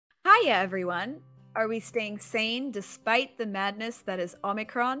Hiya, everyone. Are we staying sane despite the madness that is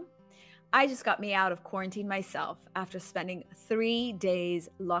Omicron? I just got me out of quarantine myself after spending 3 days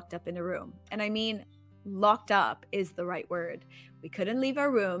locked up in a room. And I mean, locked up is the right word. We couldn't leave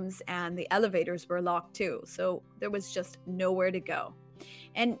our rooms and the elevators were locked too. So there was just nowhere to go.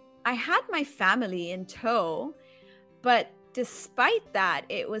 And I had my family in tow, but despite that,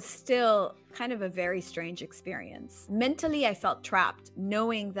 it was still kind of a very strange experience. Mentally, I felt trapped,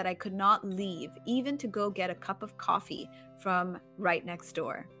 knowing that I could not leave, even to go get a cup of coffee from right next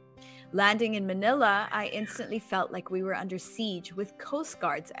door. Landing in Manila, I instantly felt like we were under siege with Coast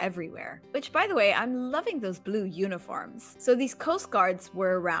Guards everywhere. Which, by the way, I'm loving those blue uniforms. So these Coast Guards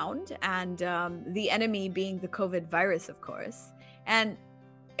were around, and the enemy being the COVID virus, of course. And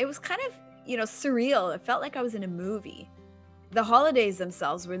it was kind of, surreal. It felt like I was in a movie. The holidays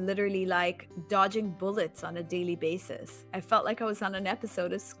themselves were literally like dodging bullets on a daily basis. I felt like I was on an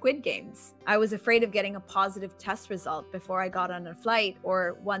episode of Squid Games. I was afraid of getting a positive test result before I got on a flight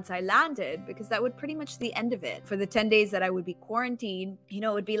or once I landed, because that would pretty much the end of it. For the 10 days that I would be quarantined, it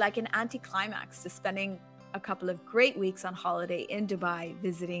would be like an anticlimax to spending a couple of great weeks on holiday in Dubai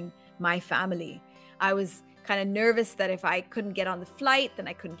visiting my family. I was kind of nervous that if I couldn't get on the flight, then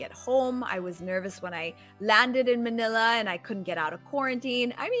I couldn't get home. I was nervous when I landed in Manila and I couldn't get out of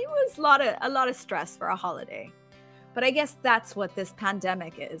quarantine. I mean, it was a lot of stress for a holiday. But I guess that's what this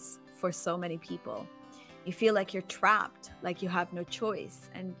pandemic is for so many people. You feel like you're trapped, like you have no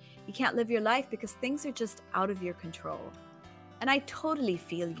choice, and you can't live your life because things are just out of your control. And I totally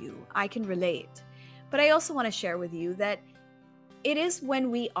feel you. I can relate. But I also want to share with you that it is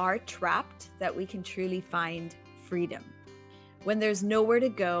when we are trapped that we can truly find freedom. When there's nowhere to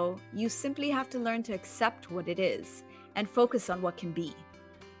go, you simply have to learn to accept what it is and focus on what can be.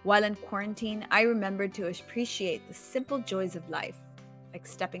 While in quarantine, I remembered to appreciate the simple joys of life, like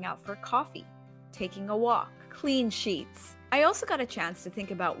stepping out for coffee, taking a walk, clean sheets. I also got a chance to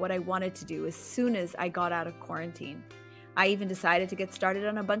think about what I wanted to do as soon as I got out of quarantine. I even decided to get started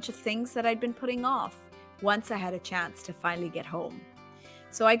on a bunch of things that I'd been putting off once I had a chance to finally get home.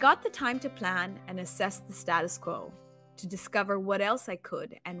 So I got the time to plan and assess the status quo, to discover what else I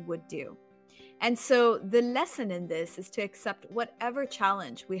could and would do. And so the lesson in this is to accept whatever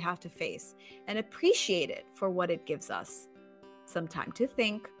challenge we have to face and appreciate it for what it gives us. Some time to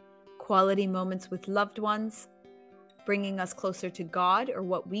think, quality moments with loved ones, bringing us closer to God or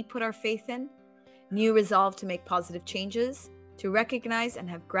what we put our faith in, new resolve to make positive changes, to recognize and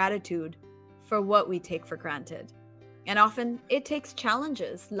have gratitude for what we take for granted. And often it takes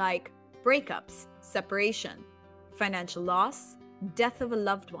challenges like breakups, separation, financial loss, death of a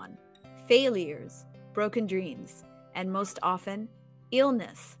loved one, failures, broken dreams, and most often,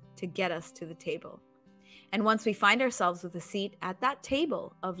 illness to get us to the table. And once we find ourselves with a seat at that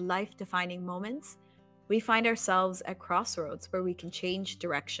table of life-defining moments, we find ourselves at crossroads where we can change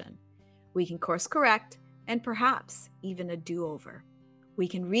direction. We can course correct and perhaps even a do-over. We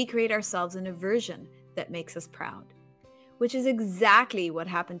can recreate ourselves in a version that makes us proud, which is exactly what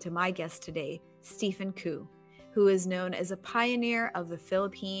happened to my guest today, 𝗬𝗢𝗀, who is known as a pioneer of the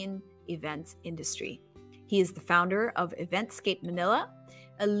Philippine events industry. He is the founder of Eventscape Manila,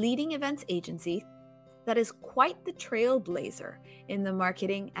 a leading events agency that is quite the trailblazer in the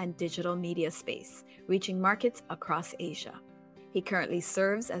marketing and digital media space, reaching markets across Asia. He currently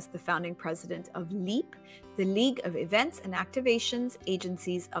serves as the founding president of 𝗡𝗡, the League of Events and Activations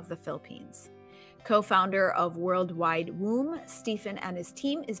Agencies of the Philippines. Co-founder of Worldwide Womb, Stephen and his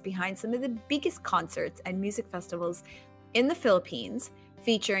team is behind some of the biggest concerts and music festivals in the Philippines,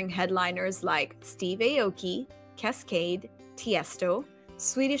 featuring headliners like Steve Aoki, Cascade, Tiesto,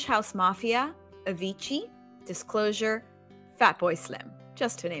 Swedish House Mafia, Avicii, Disclosure, Fatboy Slim,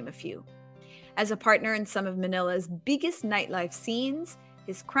 just to name a few. As a partner in some of Manila's biggest nightlife scenes,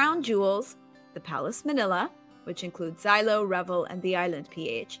 his crown jewels, the Palace Manila, which includes Xylo, Revel, and the Island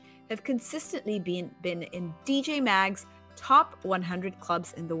PH, have consistently been in DJ Mag's top 100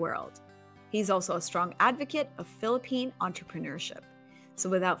 clubs in the world. He's also a strong advocate of Philippine entrepreneurship. So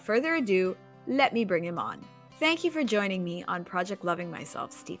without further ado, let me bring him on. Thank you for joining me on Project Loving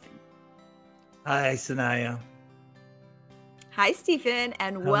Myself, Stephen. Hi, Sanaiyah. Hi, Stephen,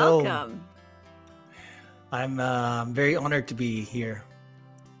 and Hello. welcome. I'm very honored to be here.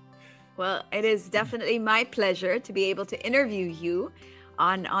 Well, it is definitely my pleasure to be able to interview you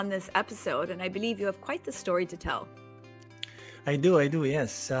on this episode, and I believe you have quite the story to tell. I do,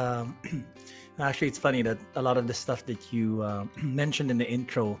 yes. Actually, it's funny that a lot of the stuff that you mentioned in the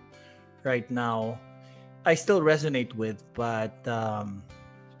intro right now, I still resonate with, but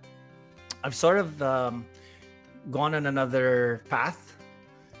I've sort of gone on another path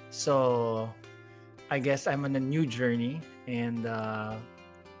So I guess I'm on a new journey, and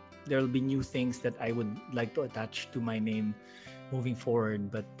there will be new things that I would like to attach to my name moving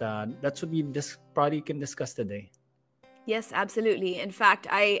forward. But that's what we probably can discuss today. Yes, absolutely. In fact,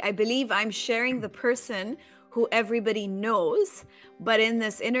 I believe I'm sharing the person who everybody knows. But in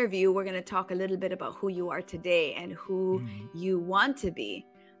this interview, we're going to talk a little bit about who you are today and who you want to be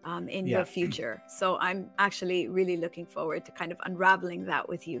in your future. So I'm actually really looking forward to kind of unraveling that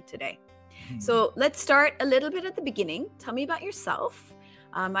with you today. So let's start a little bit at the beginning. Tell me about yourself.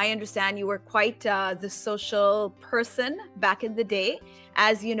 I understand you were quite the social person back in the day.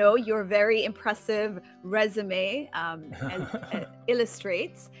 As you know, your very impressive resume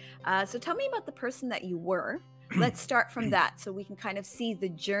illustrates. So tell me about the person that you were. Let's start from that so we can kind of see the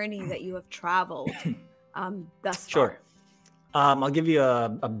journey that you have traveled thus far. Sure. I'll give you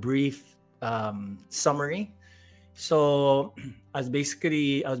a brief summary. So I was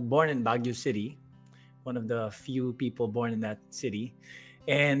born in Baguio City, one of the few people born in that city.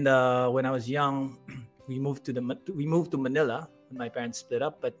 And when I was young, we moved to Manila when my parents split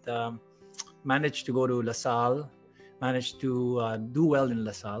up, but managed to go to LaSalle, managed to do well in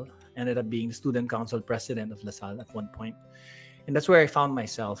LaSalle, ended up being student council president of LaSalle at one point. And that's where I found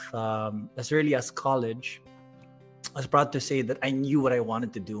myself. As early as college, I was proud to say that I knew what I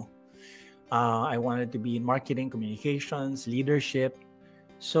wanted to do. I wanted to be in marketing, communications, leadership.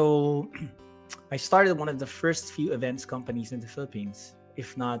 So I started one of the first few events companies in the Philippines,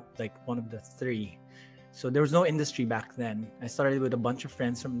 if not like one of the three. So there was no industry back then. I started with a bunch of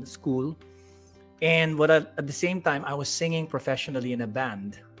friends from the school. And at the same time, I was singing professionally in a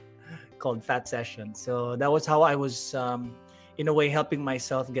band called Fat Session. So that was how I was, in a way, helping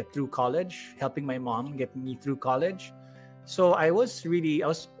myself get through college, helping my mom get me through college. So I was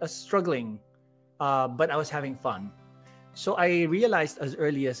struggling, but I was having fun. So I realized as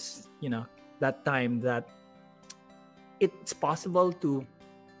early as, that time that it's possible to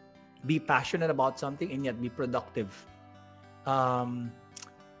be passionate about something and yet be productive. And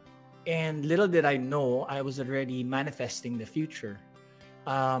little did I know, I was already manifesting the future.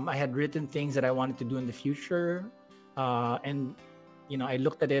 I had written things that I wanted to do in the future. And, I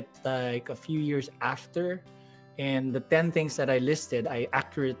looked at it like a few years after. And the 10 things that I listed, I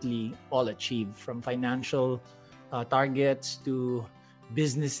accurately all achieved, from financial targets to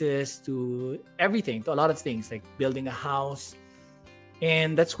businesses to everything, to a lot of things like building a house.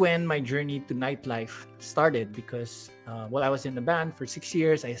 And that's when my journey to nightlife started, because while I was in the band for 6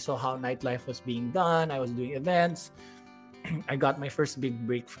 years, I saw how nightlife was being done. I was doing events. I got my first big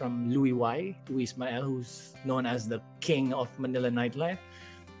break from 𝗬𝗚𝗓𝗓, who's known as the king of Manila nightlife.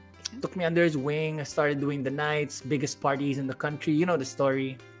 Took me under his wing. I started doing the nights, biggest parties in the country. You know the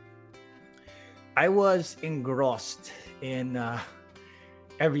story. I was engrossed in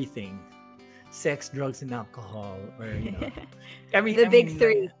everything: sex, drugs, and alcohol, or The big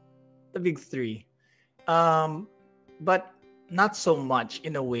three. The big three. But not so much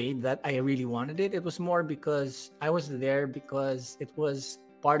in a way that I really wanted it. It was more because I was there because it was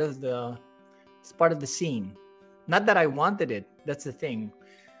part of the scene. Not that I wanted it. That's the thing.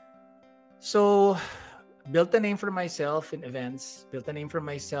 So built a name for myself in events, built a name for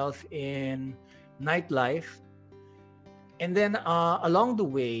myself in nightlife. And then along the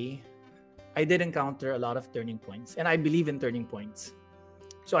way, I did encounter a lot of turning points. And I believe in turning points.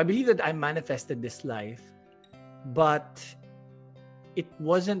 So I believe that I manifested this life, but it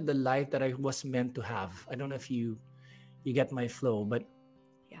wasn't the life that I was meant to have. I don't know if you get my flow, but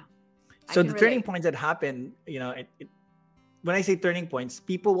yeah. So the turning points that happened, when I say turning points,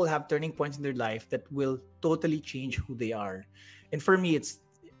 people will have turning points in their life that will totally change who they are. And for me, it's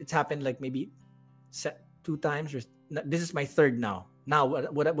happened like maybe 2 times. This is my third now. Now,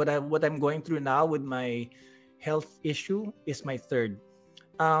 what I'm going through now with my health issue is my third.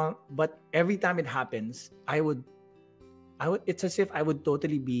 But every time it happens, it's as if I would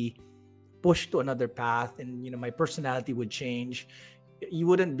totally be pushed to another path, and my personality would change. You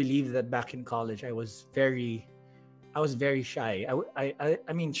wouldn't believe that back in college, I was very shy.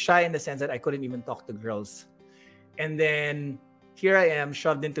 I mean, shy in the sense that I couldn't even talk to girls. And then here I am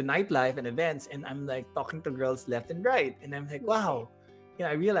shoved into nightlife and events, and I'm like talking to girls left and right. And I'm like, wow,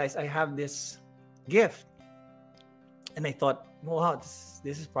 I realized I have this gift. And I thought, wow,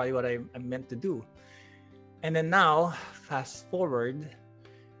 this is probably what I'm meant to do. And then now, fast forward,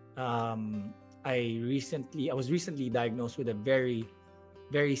 I was recently diagnosed with a very,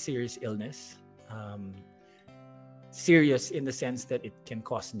 very serious illness. Serious in the sense that it can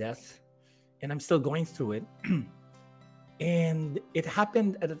cause death. And I'm still going through it. And it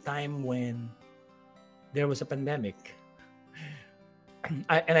happened at a time when there was a pandemic.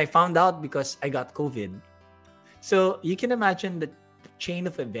 I found out because I got COVID. So you can imagine the chain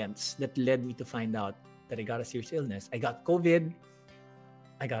of events that led me to find out that I got a serious illness. I got COVID,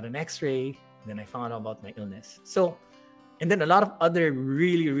 I got an X-ray, then I found out about my illness. So, and then a lot of other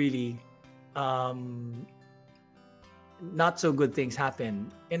really, really not so good things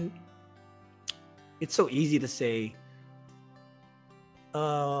happen. And it's so easy to say,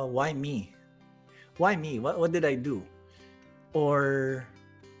 why me? Why me? What did I do? Or,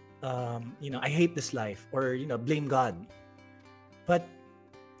 I hate this life, or, blame God. But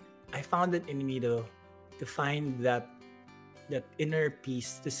I found it in me to find that inner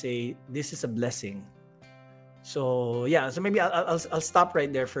peace to say, this is a blessing. So yeah, so maybe I'll stop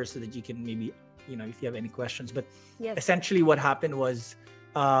right there first so that you can maybe, if you have any questions. But Yes. essentially what happened was,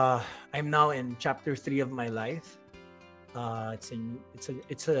 I'm now in chapter 3 of my life. It's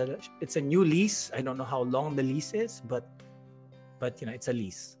a new lease. I don't know how long the lease is, but it's a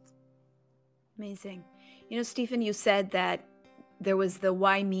lease. Amazing. Stephen, you said that there was the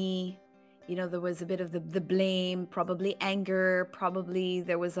why me, there was a bit of the blame, probably anger, probably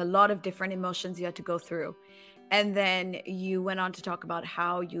there was a lot of different emotions you had to go through. And then you went on to talk about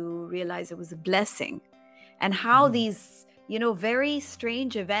how you realized it was a blessing, and how these, very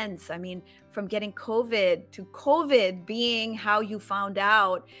strange events, I mean, from getting COVID to COVID being how you found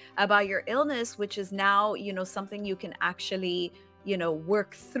out about your illness, which is now, something you can actually,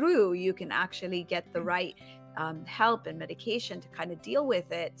 work through. You can actually get the right help and medication to kind of deal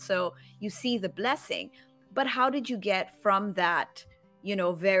with it. So you see the blessing. But how did you get from that,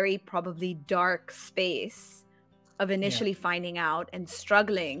 very probably dark space of initially finding out and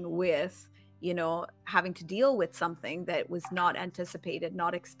struggling with, having to deal with something that was not anticipated,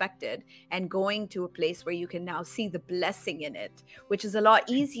 not expected, and going to a place where you can now see the blessing in it, which is a lot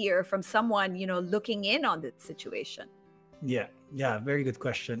easier from someone, looking in on the situation? Yeah, very good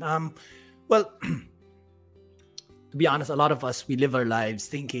question. Well, to be honest, a lot of us, we live our lives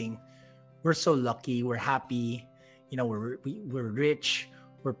thinking we're so lucky, we're happy, we're rich,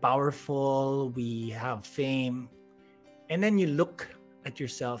 we're powerful, we have fame. And then you look at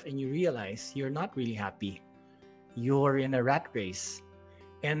yourself and you realize you're not really happy. You're in a rat race.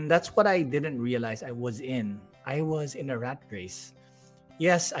 And that's what I didn't realize I was in. I was in a rat race.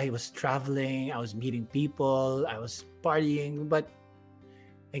 Yes, I was traveling, I was meeting people, I was partying, but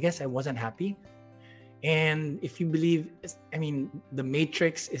I guess I wasn't happy. And if you believe, the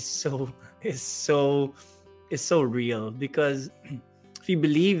Matrix is so real, because if you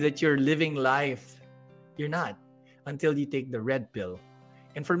believe that you're living life, you're not, until you take the red pill.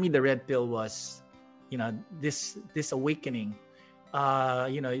 And for me, the red pill was, this awakening,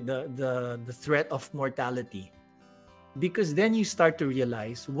 the threat of mortality. Because then you start to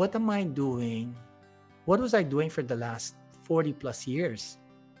realize, what am I doing? What was I doing for the last 40 plus years?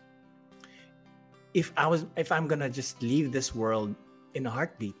 If I'm gonna just leave this world in a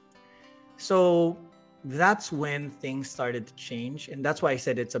heartbeat. So that's when things started to change. And that's why I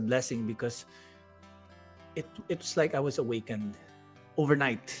said it's a blessing, because it's like I was awakened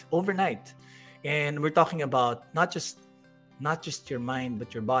overnight. And we're talking about not just your mind,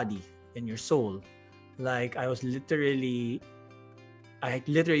 but your body and your soul. Like I literally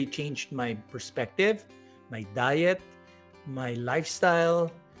changed my perspective, my diet, my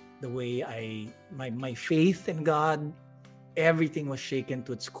lifestyle, the way my faith in God, everything was shaken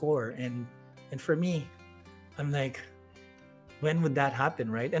to its core. And for me, I'm like, when would that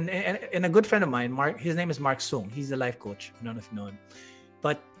happen, right? And a good friend of mine, Mark, his name is Mark Sung. He's a life coach. I don't know if you know him.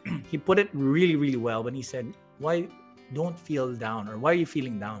 But he put it really, really well when he said, why don't feel down, or why are you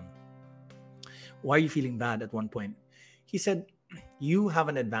feeling down? Why are you feeling bad at one point? He said, you have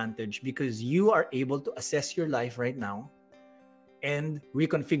an advantage because you are able to assess your life right now and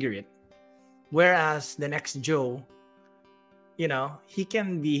reconfigure it. Whereas the next Joe, he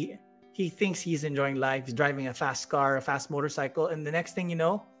thinks he's enjoying life, he's driving a fast car, a fast motorcycle, and the next thing you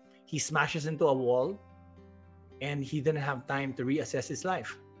know, he smashes into a wall and he didn't have time to reassess his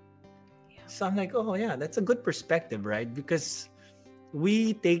life. Yeah. So I'm like, oh yeah, that's a good perspective, right? Because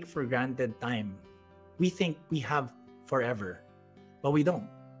we take for granted time. We think we have forever, but we don't.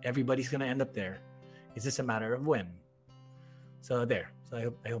 Everybody's going to end up there. It's just a matter of when. So there.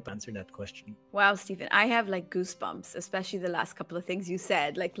 So I hope I answered that question. Wow, Stephen, I have like goosebumps, especially the last couple of things you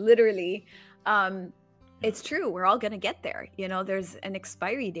said. Like literally, it's true. We're all going to get there. There's an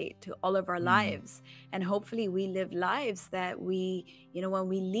expiry date to all of our lives. And hopefully we live lives that we, when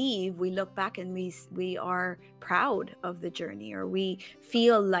we leave, we look back and we are proud of the journey, or we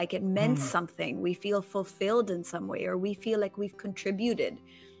feel like it meant something. We feel fulfilled in some way, or we feel like we've contributed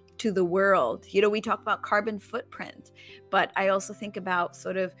to the world. You know, we talk about carbon footprint, but I also think about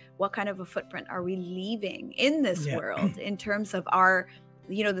sort of what kind of a footprint are we leaving in this Yeah. world in terms of our,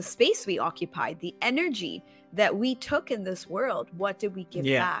 you know, the space we occupied, the energy that we took in this world. What did we give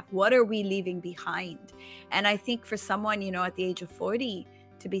Yeah. back? What are we leaving behind? And I think for someone, you know, at the age of 40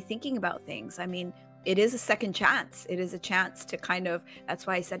 to be thinking about things, I mean, it is a second chance. It is a chance to kind of, that's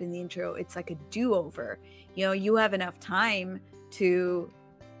why I said in the intro, it's like a do-over. You know, you have enough time to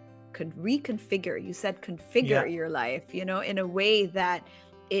reconfigure. You said configure your life, you know, in a way that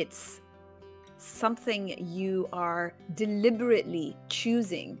it's something you are deliberately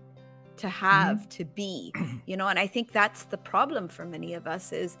choosing to have, to be, you know. And I think that's the problem for many of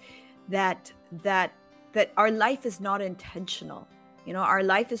us, is that our life is not intentional. You know, our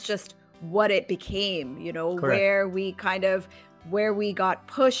life is just what it became, you know. Correct. where we got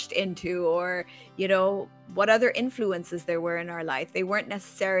pushed into, or, you know, what other influences there were in our life. They weren't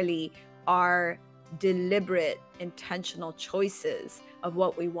necessarily our deliberate, intentional choices of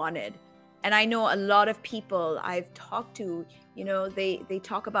what we wanted. And I know a lot of people I've talked to, you know, they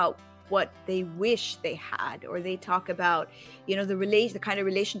talk about what they wish they had, or they talk about, you know, the kind of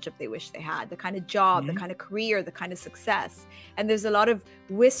relationship they wish they had, the kind of job, the kind of career, the kind of success. And there's a lot of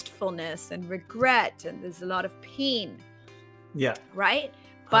wistfulness and regret, and there's a lot of pain. Yeah. Right?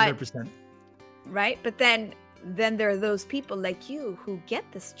 But 100%. right? But then there are those people like you who get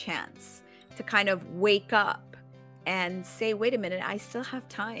this chance to kind of wake up and say, wait a minute, I still have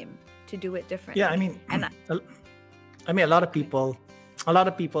time to do it differently. Yeah, I mean, and a lot of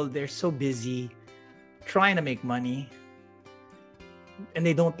people, they're so busy trying to make money, and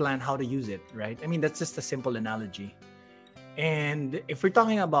they don't plan how to use it, right? I mean, that's just a simple analogy. And if we're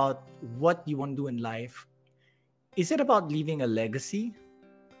talking about what you want to do in life, is it about leaving a legacy?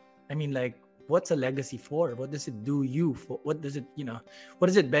 I mean, like, what's a legacy for? What does it do you for? What does it, you know, what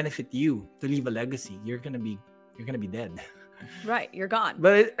does it benefit you to leave a legacy? You're gonna be dead. Right, you're gone.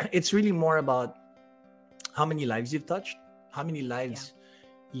 But it's really more about how many lives you've touched, how many lives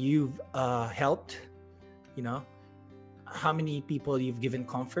you've helped, you know, how many people you've given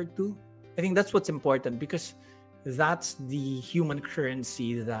comfort to. I think that's what's important, because that's the human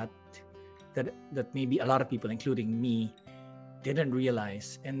currency that maybe a lot of people, including me, didn't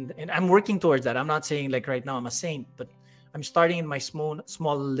realize. And I'm working towards that. I'm not saying like right now I'm a saint, but I'm starting in my small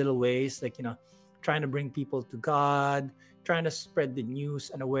little ways, like, you know, trying to bring people to God, trying to spread the news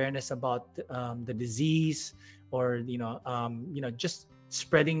and awareness about the disease, or, you know, just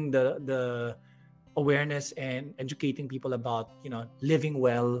spreading the awareness and educating people about, you know, living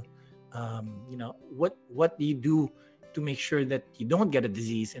well. You know, what do you do to make sure that you don't get a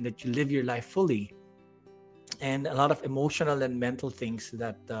disease and that you live your life fully, and a lot of emotional and mental things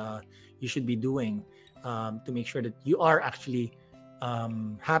that you should be doing to make sure that you are actually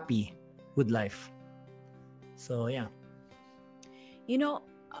happy with life. So yeah. You know,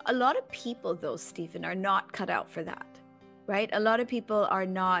 a lot of people though, Stephen, are not cut out for that, right? A lot of people are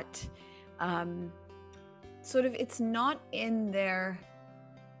not it's not in their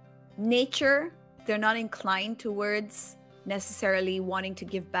nature. They're not inclined towards necessarily wanting to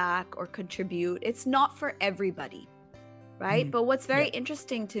give back or contribute. It's not for everybody, right? But what's very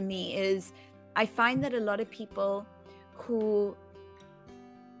interesting to me is I find that a lot of people who,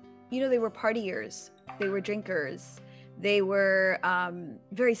 you know, they were partiers, they were drinkers, they were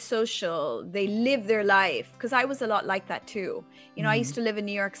very social, they lived their life, because I was a lot like that too. You know, I used to live in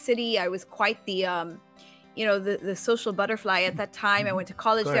New York City. I was quite the you know, the social butterfly at that time. I went to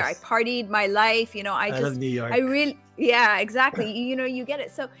college there. I partied my life. You know, I love New York. I really, yeah, exactly. You know, you get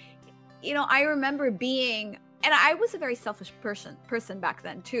it. So, you know, I remember being, and I was a very selfish person back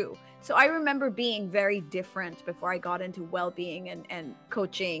then too. So I remember being very different before I got into well-being and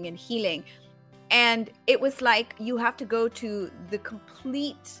coaching and healing. And it was like, you have to go to the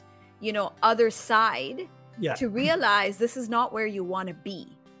complete, you know, other side to realize this is not where you want to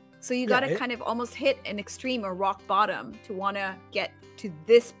be. So you got to kind of almost hit an extreme or rock bottom to want to get to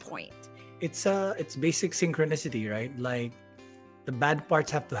this point. It's basic synchronicity, right? Like, the bad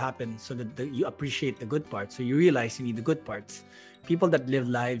parts have to happen so that you appreciate the good parts. So you realize you need the good parts. People that live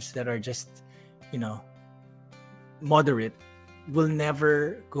lives that are just, you know, moderate will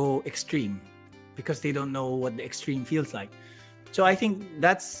never go extreme, because they don't know what the extreme feels like. So I think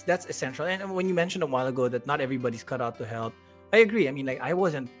that's essential. And when you mentioned a while ago that not everybody's cut out to help, I agree. I mean, like, I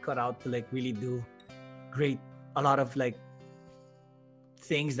wasn't cut out to like really do a lot of like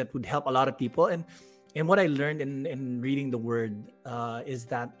things that would help a lot of people. And what I learned in reading the word is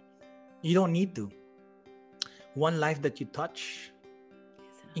that you don't need to. One life that you touch,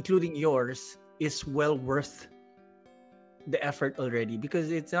 including yours, is well worth the effort already,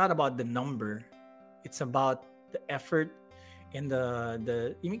 because it's not about the number, it's about the effort and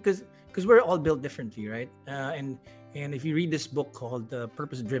the because we're all built differently, right? And if you read this book called The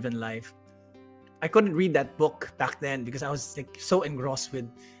Purpose Driven Life, I couldn't read that book back then because I was like so engrossed with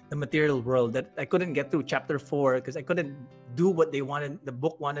the material world that I couldn't get through chapter 4 because I couldn't do what the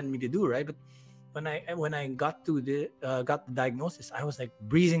book wanted me to do, right? But when I got to got the diagnosis, I was like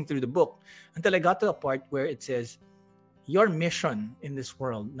breezing through the book until I got to a part where it says your mission in this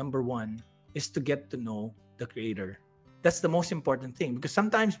world, number one, is to get to know the Creator. That's the most important thing, because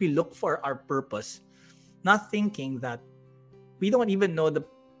sometimes we look for our purpose, not thinking that we don't even know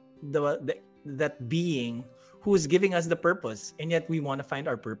that being who is giving us the purpose, and yet we want to find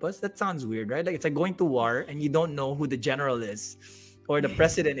our purpose. That sounds weird, right? Like it's like going to war and you don't know who the general is or the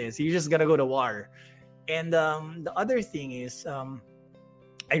president is. You're just gonna go to war. And the other thing is,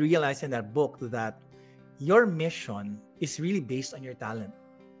 I realized in that book that your mission is really based on your talent.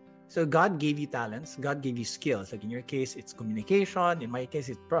 So God gave you talents, God gave you skills. Like in your case, it's communication. In my case,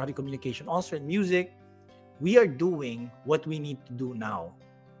 it's probably communication also in music. We are doing what we need to do now.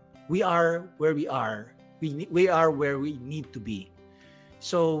 We are where we are. We are where we need to be.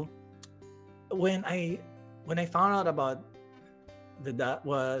 So when I found out about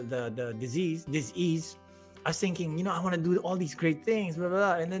the disease, I was thinking, I want to do all these great things, blah, blah,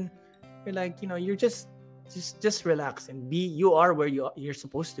 blah. And then you're like, you're just relax and you are where you're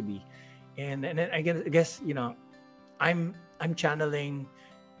supposed to be. And then I guess I'm channeling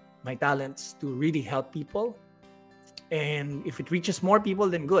my talents to really help people. And if it reaches more people,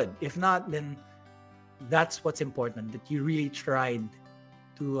 then good. If not, then that's what's important, that you really tried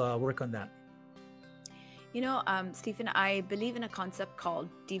to work on that. Stephen, I believe in a concept called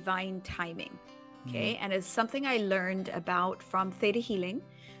divine timing. Okay. And it's something I learned about from Theta Healing,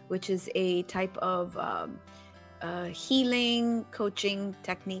 which is a type of healing coaching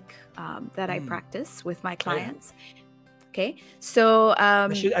technique that I practice with my clients. Okay. So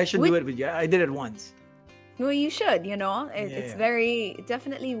I should do it with you. I did it once. Well, you should, it's very,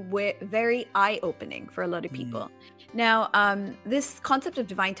 definitely very eye-opening for a lot of people. Now, this concept of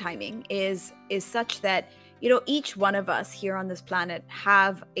divine timing is such that, each one of us here on this planet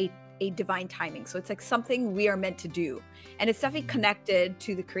have a divine timing. So it's like something we are meant to do. And it's definitely connected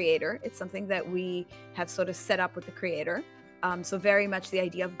to the Creator. It's something that we have sort of set up with the Creator. So very much the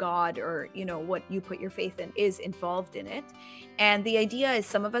idea of God, or, what you put your faith in, is involved in it. And the idea is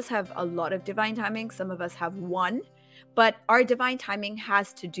some of us have a lot of divine timing. Some of us have one, but our divine timing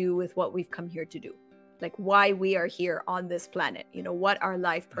has to do with what we've come here to do, like why we are here on this planet, what our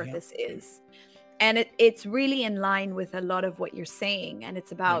life purpose is. And it's really in line with a lot of what you're saying. And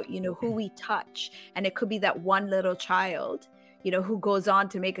it's about, who we touch. And it could be that one little child, who goes on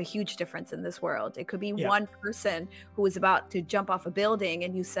to make a huge difference in this world. It could be one person who is about to jump off a building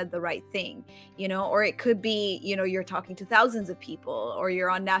and you said the right thing, or it could be, you're talking to thousands of people, or you're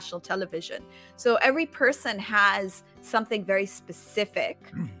on national television. So every person has something very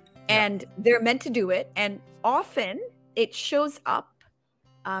specific and they're meant to do it. And often it shows up.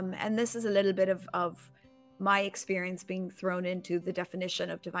 And this is a little bit of my experience being thrown into the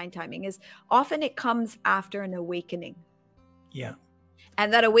definition of divine timing, is often it comes after an awakening. Yeah.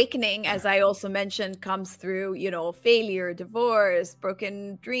 And that awakening, as I also mentioned, comes through, failure, divorce,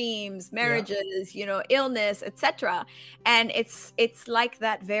 broken dreams, marriages, illness, etc. And it's like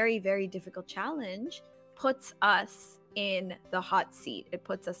that very, very difficult challenge puts us in the hot seat. It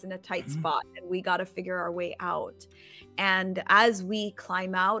puts us in a tight spot, and we got to figure our way out. And as we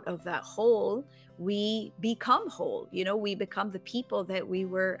climb out of that hole, we become whole. We become the people that we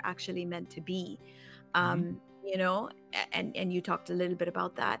were actually meant to be. And you talked a little bit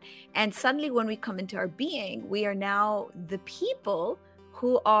about that. And suddenly when we come into our being, we are now the people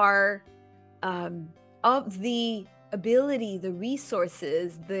who are of the ability, the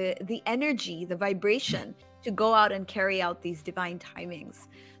resources, the energy, the vibration to go out and carry out these divine timings.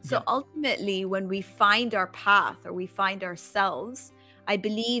 So ultimately, when we find our path or we find ourselves, I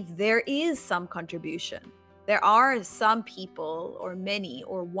believe there is some contribution. There are some people, or many,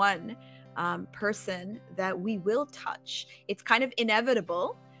 or one person that we will touch. It's kind of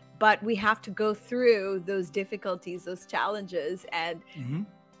inevitable, but we have to go through those difficulties, those challenges, and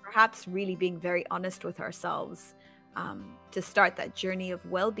perhaps really being very honest with ourselves to start that journey of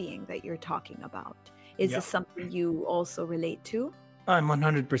well-being that you're talking about. Is this something you also relate to? I'm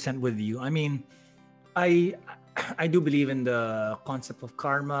 100% with you. I mean, I do believe in the concept of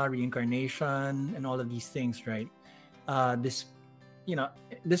karma, reincarnation, and all of these things, right?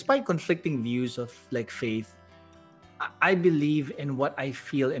 Despite conflicting views of like faith, I believe in what I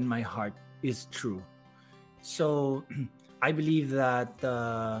feel in my heart is true. So I believe that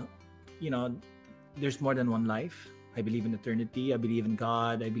you know, there's more than one life. I believe in eternity. I believe in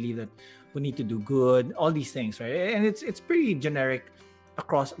God. I believe that we need to do good. All these things, right? And it's pretty generic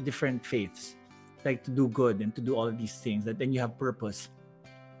across different faiths, like to do good and to do all of these things. That then you have purpose.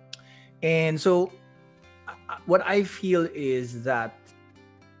 And so, what I feel is that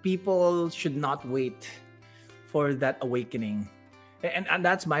people should not wait for that awakening. And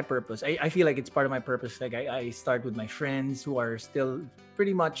that's my purpose. I feel like it's part of my purpose. Like I start with my friends who are still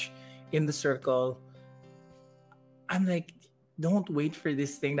pretty much in the circle. I'm like, don't wait for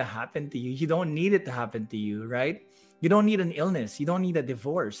this thing to happen to you. You don't need it to happen to you, right? You don't need an illness. You don't need a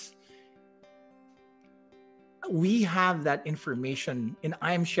divorce. We have that information and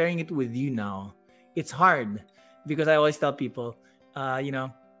I'm sharing it with you now. It's hard because I always tell people, you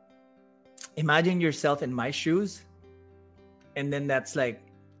know, imagine yourself in my shoes, and then that's like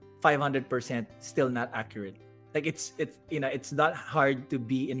 500% still not accurate. Like it's you know, it's not hard to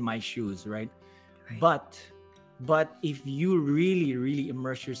be in my shoes, right? But if you really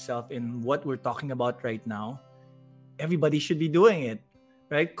immerse yourself in what we're talking about right now, everybody should be doing it,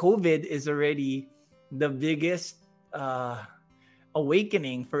 right? COVID is already the biggest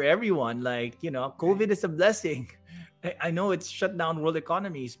awakening for everyone. Like, you know, COVID is a blessing. I know it's shut down world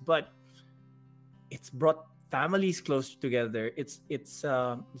economies, but it's brought families closer together. It's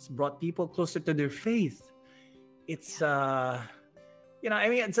brought people closer to their faith. It's you know, I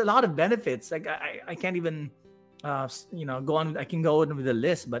mean, it's a lot of benefits. Like I can't even you know, go on. I can go on with the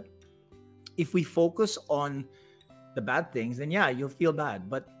list, but if we focus on the bad things, then yeah, you'll feel bad.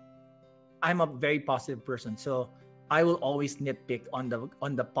 But I'm a very positive person, so I will always nitpick on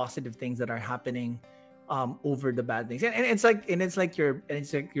the positive things that are happening over the bad things. And it's like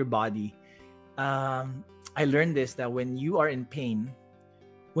your body. I learned this, that when you are in pain,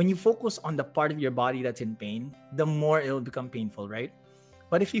 when you focus on the part of your body that's in pain, the more it will become painful, right?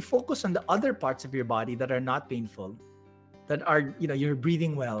 But if you focus on the other parts of your body that are not painful, that are, you know, you're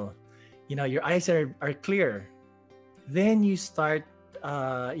breathing well, you know, your eyes are clear, then you start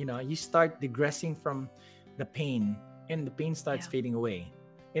you know, you start digressing from the pain, and the pain starts fading away.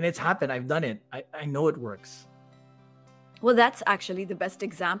 And it's happened. I've done it. I know it works. Well, that's actually the best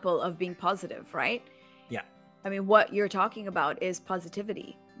example of being positive, right? Yeah. I mean, what you're talking about is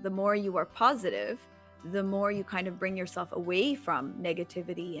positivity. The more you are positive, the more you kind of bring yourself away from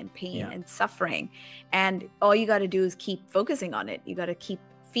negativity and pain and suffering. And all you got to do is keep focusing on it. You got to keep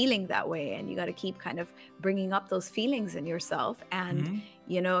feeling that way, and you got to keep kind of bringing up those feelings in yourself. And,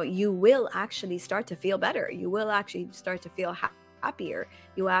 you know, you will actually start to feel better. You will actually start to feel happier.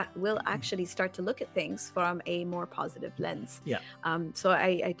 You will actually start to look at things from a more positive lens. Yeah. So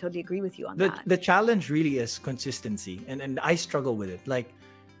I totally agree with you on that. The challenge really is consistency. And I struggle with it. Like,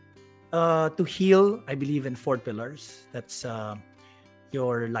 to heal, I believe in 4 pillars. That's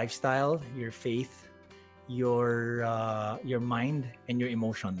your lifestyle, your faith, your mind, and your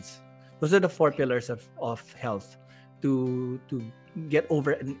emotions. Those are the 4 pillars of health to get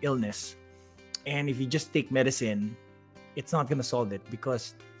over an illness. And if you just take medicine, it's not going to solve it,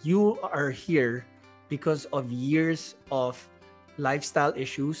 because you are here because of years of lifestyle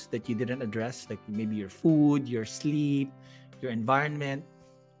issues that you didn't address, like maybe your food, your sleep, your environment,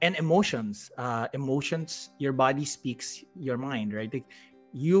 and emotions. Emotions, your body speaks your mind, right? Like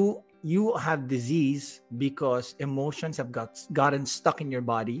you have disease because emotions have gotten stuck in your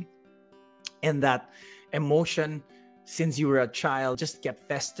body, and that emotion, since you were a child, just kept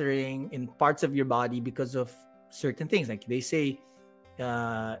festering in parts of your body because of certain things. Like they say,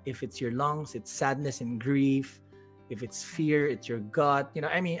 if it's your lungs, it's sadness and grief. If it's fear, it's your gut. You know,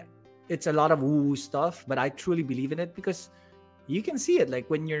 I mean, it's a lot of woo-woo stuff, but I truly believe in it, because you can see it. Like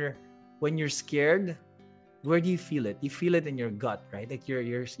when you're scared, where do you feel it? You feel it in your gut, right? Like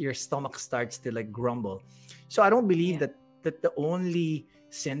your stomach starts to like grumble. So I don't believe that the only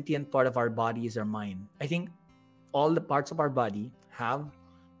sentient part of our body is our mind. I think all the parts of our body have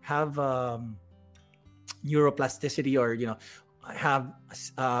neuroplasticity, or, you know,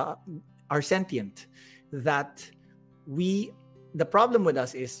 are sentient. That the problem with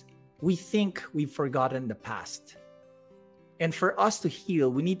us is we think we've forgotten the past. And for us to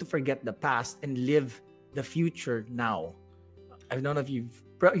heal, we need to forget the past and live the future now. I don't know if you've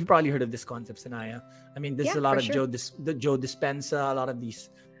probably heard of this concept, Sanaiyah. I mean, there's a lot of Joe Dispenza, a lot of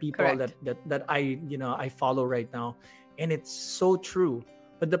these people that I follow right now, and it's so true.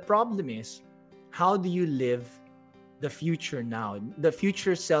 But the problem is, how do you live the future now, the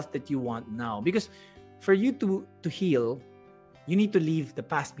future self that you want now? Because for you to heal, you need to leave the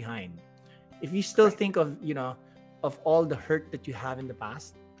past behind. If you still think of all the hurt that you have in the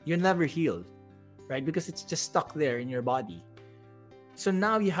past, you're never healed, right? Because it's just stuck there in your body. So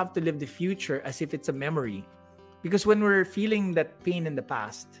now you have to live the future as if it's a memory. Because when we're feeling that pain in the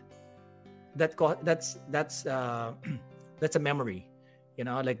past, that's that's a memory. You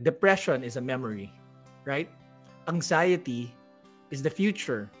know, like depression is a memory, right? Anxiety is the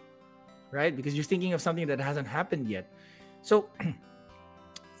future, right? Because you're thinking of something that hasn't happened yet. So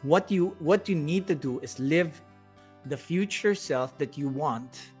what you need to do is live the future self that you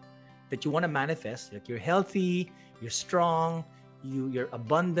want to manifest. Like you're healthy, you're strong, you're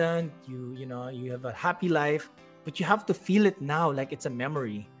abundant, you have a happy life, but you have to feel it now like it's a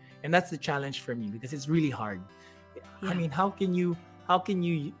memory. And that's the challenge for me, because it's really hard. Yeah. I mean, how can you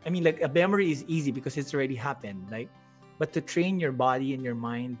I mean, like, a memory is easy because it's already happened, like, but to train your body and your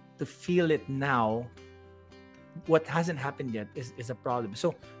mind to feel it now, what hasn't happened yet, is a problem.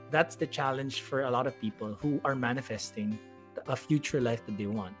 So that's the challenge for a lot of people who are manifesting a future life that they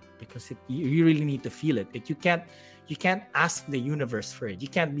want, because you really need to feel it. Like, you can't ask the universe for it. You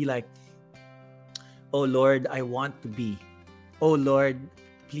can't be like, oh Lord, I want to be, oh Lord,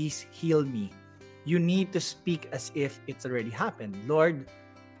 please heal me. You need to speak as if it's already happened. Lord,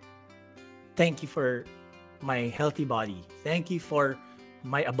 thank you for my healthy body. Thank you for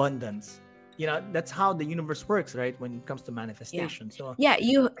my abundance. You know, that's how the universe works, right? When it comes to manifestation. So yeah,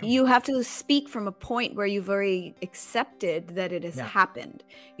 you have to speak from a point where you've already accepted that it has happened.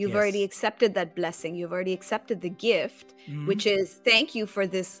 You've already accepted that blessing. You've already accepted the gift, which is, thank you for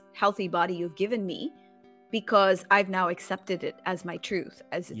this healthy body you've given me, because I've now accepted it as my truth,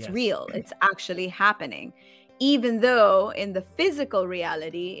 as it's real. It's actually happening, even though in the physical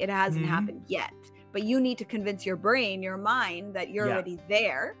reality it hasn't happened yet. But you need to convince your brain, your mind, that you're already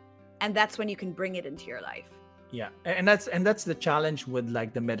there. And that's when you can bring it into your life. Yeah. And that's the challenge with,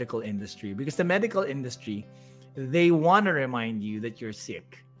 like, the medical industry, because the medical industry, they want to remind you that you're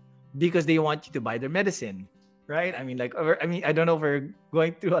sick because they want you to buy their medicine, right? I mean, like, I don't know if we're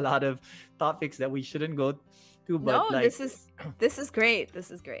going through a lot of topics that we shouldn't go to, but no, like, this is great. This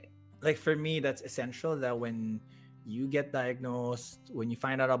is great. Like, for me, that's essential, that when you get diagnosed, when you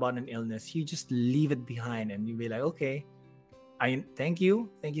find out about an illness, you just leave it behind and you be like, okay, I thank you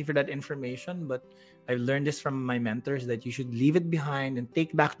for that information, but I've learned this from my mentors, that you should leave it behind and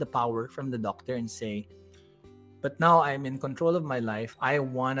take back the power from the doctor and say, but now I'm in control of my life. I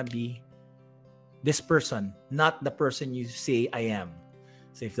want to be this person, not the person you say I am.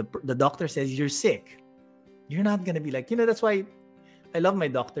 So if the doctor says you're sick, you're not going to be like, that's why I love my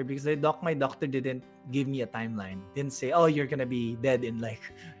doctor, because my doctor didn't give me a timeline. Didn't say, oh, you're going to be dead in like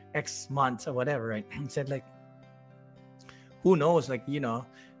X months or whatever, right? He said, like, who knows? Like, the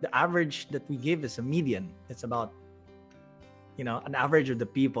average that we give is a median. It's about, an average of the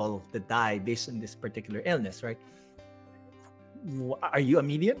people that die based on this particular illness, right? Are you a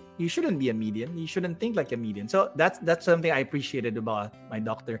median? You shouldn't be a median. You shouldn't think like a median. So that's something I appreciated about my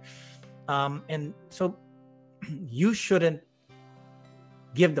doctor. And so you shouldn't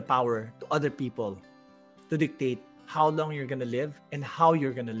give the power to other people to dictate how long you're going to live and how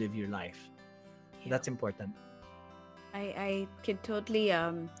you're going to live your life. That's important. I can totally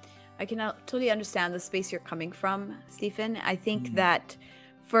totally understand the space you're coming from, Stephen. I think that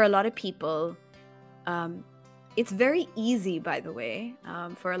for a lot of people, it's very easy, by the way,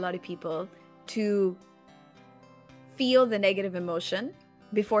 for a lot of people to feel the negative emotion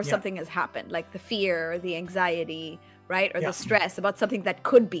before something has happened, like the fear or the anxiety, right? Or the stress about something that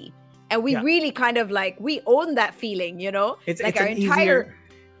could be. And we really kind of like, we own that feeling, It's like our entire...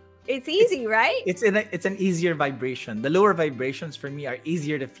 It's easy, right? It's an easier vibration. The lower vibrations for me are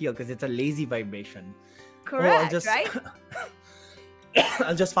easier to feel because it's a lazy vibration. Correct, right?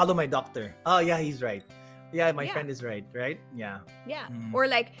 I'll just follow my doctor. Oh yeah, he's right. Yeah, my friend is right? Yeah. Yeah. Or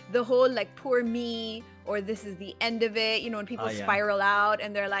like the whole like poor me, or this is the end of it. When people spiral out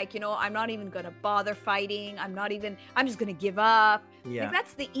and they're like, I'm not even gonna bother fighting. I'm just gonna give up. Yeah. Like,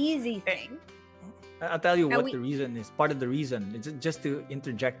 that's the easy thing. I'll tell you what the reason is. Part of the reason, it's just to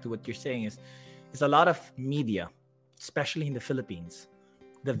interject to what you're saying, is a lot of media, especially in the Philippines,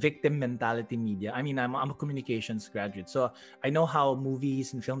 the victim mentality media. I mean, I'm a communications graduate, so I know how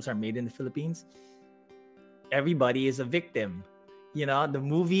movies and films are made in the Philippines. Everybody is a victim. The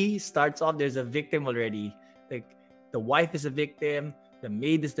movie starts off, there's a victim already. Like, the wife is a victim, the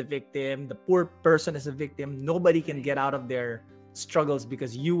maid is the victim, the poor person is a victim. Nobody can get out of their struggles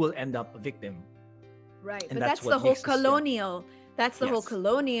because you will end up a victim. Right. And but that's the whole colonial, whole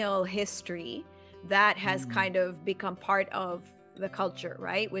colonial history that has kind of become part of the culture,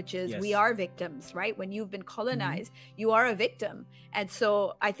 right? Which is we are victims, right? When you've been colonized, you are a victim. And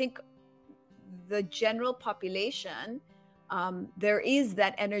so I think the general population there is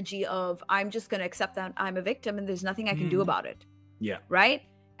that energy of, I'm just going to accept that I'm a victim and there's nothing I can do about it. Yeah. Right.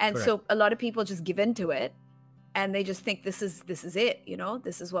 And Correct. so a lot of people just give into it, and they just think this is it, you know,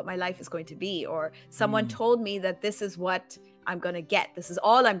 this is what my life is going to be. Or someone told me that this is what I'm going to get. This is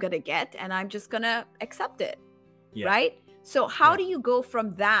all I'm going to get, and I'm just going to accept it. Yeah. Right. So how do you go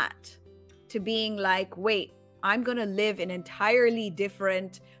from that to being like, wait, I'm going to live an entirely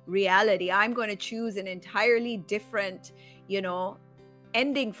different reality. I'm going to choose an entirely different, you know,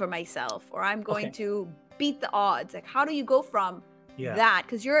 ending for myself, or I'm going to beat the odds. Like, how do you go from that?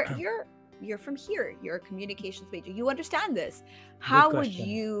 Because you're from here, you're a communications major, you understand this. How would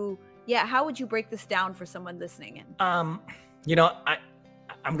you break this down for someone listening in? You know,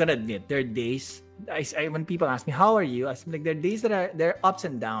 I'm gonna admit, there are days I when people ask me how are you, I say, like, there are days that are, there are ups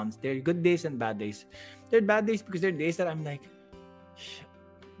and downs, there are good days and bad days. There are bad days because there are days that I'm like,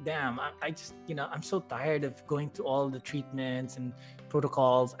 damn, I just, you know, I'm so tired of going through all the treatments and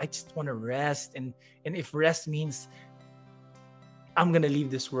protocols. I just want to rest, and if rest means I'm gonna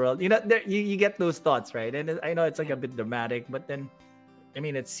leave this world, you know, there you get those thoughts, right? And I know it's like a bit dramatic, but then, I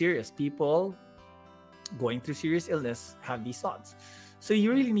mean, it's serious. People going through serious illness have these thoughts, so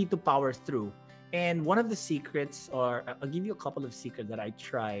you really need to power through. And one of the secrets, or I'll give you a couple of secrets that I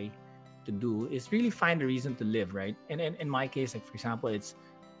try to do, is really find a reason to live, right? And in my case, like, for example, it's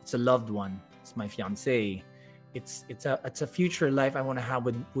a loved one, it's my fiance, it's a future life I want to have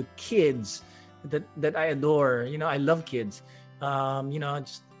with kids that I adore. You know, I love kids. You know,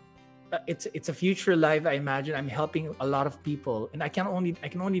 just it's a future life I imagine I'm helping a lot of people, and I can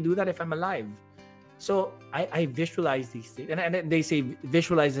only do that if I'm alive. So I visualize these things, and they say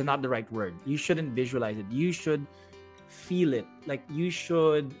visualize is not the right word. You shouldn't visualize it. You should feel it. Like, you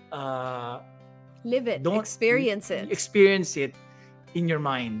should live it, experience it in your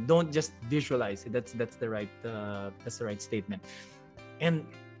mind. Don't just visualize it. That's the right statement, and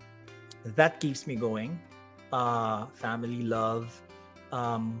that keeps me going. Family, love,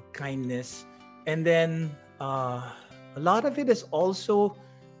 kindness, and then a lot of it is also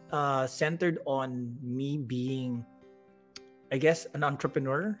centered on me being, I guess, an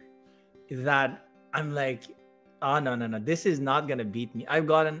entrepreneur. That I'm like, oh, no, this is not gonna beat me. I've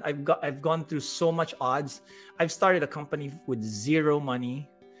gone through so much odds. I've started a company with zero money,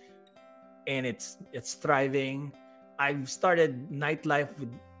 and it's thriving. I've started nightlife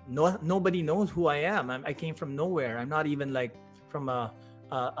with nobody knows who I am. I came from nowhere. I'm not even like from a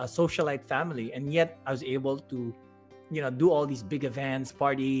socialite family, and yet I was able to, you know, do all these big events,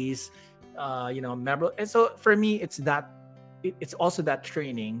 parties, you know, memorable. And so for me, it's also that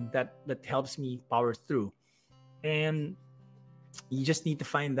training that helps me power through. And you just need to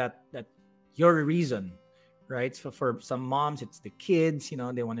find that your reason, right? So for some moms, it's the kids. You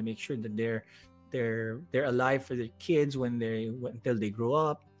know, they want to make sure that they're alive for their kids until they grow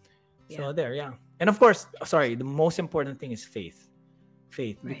up. So and of course, sorry, the most important thing is faith,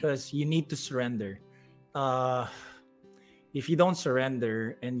 right. Because you need to surrender. If you don't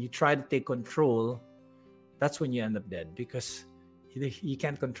surrender and you try to take control, that's when you end up dead, because you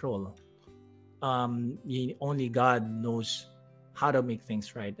can't control. Only God knows how to make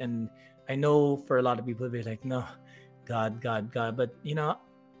things right. And I know for a lot of people, they're like, no, God, but you know,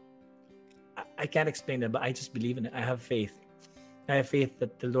 I can't explain it, but I just believe in it. I have faith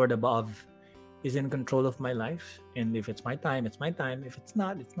that the Lord above is in control of my life, and if it's my time, it's my time. If it's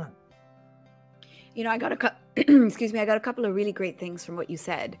not, it's not. You know, I got excuse me, I got a couple of really great things from what you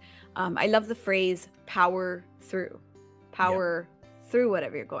said. I love the phrase power through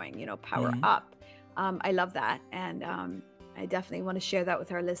whatever you're going, you know, power up. I love that. And I definitely want to share that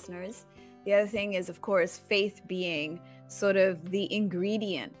with our listeners. The other thing is, of course, faith being sort of the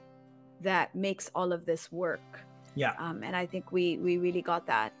ingredient that makes all of this work. Yeah. And I think we really got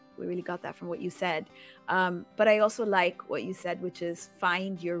that. We really got that from what you said. But I also like what you said, which is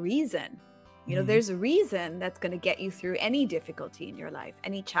find your reason. You know, there's a reason that's going to get you through any difficulty in your life,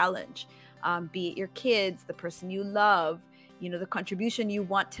 any challenge, be it your kids, the person you love, you know, the contribution you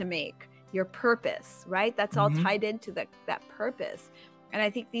want to make, your purpose, right? That's all tied into that purpose. And I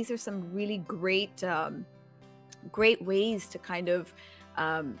think these are some really great ways to kind of,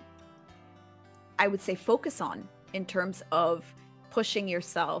 I would say, focus on in terms of pushing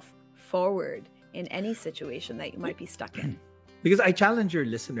yourself forward in any situation that you might be stuck in. Because I challenge your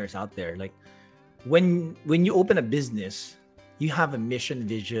listeners out there, like, when you open a business, you have a mission,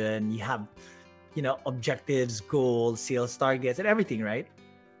 vision, you have, you know, objectives, goals, sales targets, and everything, right?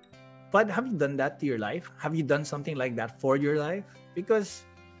 But have you done that to your life? Have you done something like that for your life? Because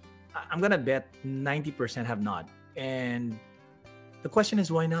I'm gonna bet 90% have not. And the question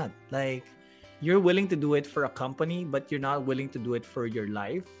is, why not? Like, you're willing to do it for a company, but you're not willing to do it for your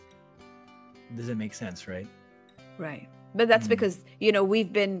life. Doesn't make sense, right? Right. But that's because,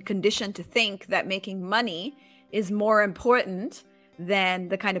 we've been conditioned to think that making money is more important than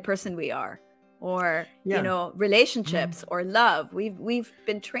the kind of person we are, or, relationships or love. We've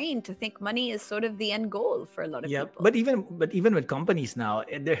been trained to think money is sort of the end goal for a lot of people. But even with companies now,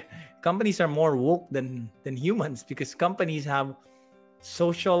 companies are more woke than humans, because companies have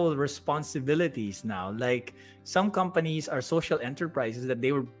social responsibilities now. Like, some companies are social enterprises that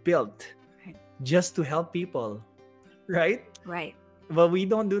they were built just to help people, right? Right. But we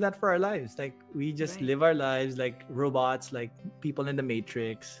don't do that for our lives. Like, we just live our lives like robots, like people in the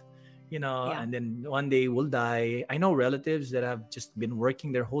Matrix, and then one day we'll die. I know relatives that have just been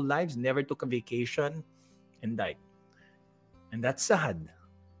working their whole lives, never took a vacation, and died. And that's sad.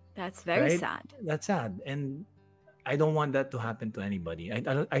 That's very sad. That's sad. And I don't want that to happen to anybody.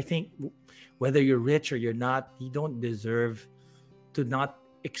 I think whether you're rich or you're not, you don't deserve to not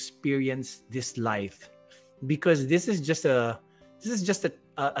experience this life, because this is just a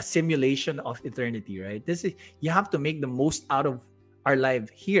simulation of eternity, right? You have to make the most out of our life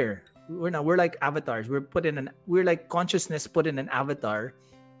here. We're like avatars. We're like consciousness put in an avatar,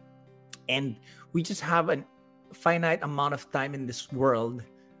 and we just have a finite amount of time in this world.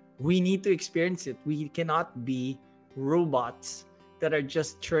 We need to experience it. We cannot be robots that are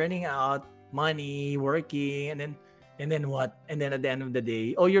just churning out money, working, and then what? And then at the end of the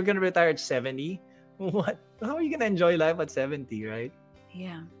day, oh, you're gonna retire at 70? What? How are you gonna enjoy life at 70, right?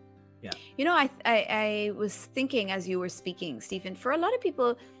 Yeah. Yeah. I was thinking as you were speaking, Stephen, for a lot of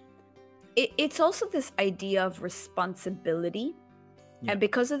people, it's also this idea of responsibility. Yeah. And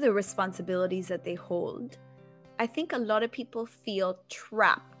because of the responsibilities that they hold, I think a lot of people feel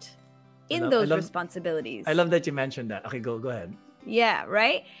trapped in those responsibilities. I love that you mentioned that. Okay, go ahead. Yeah,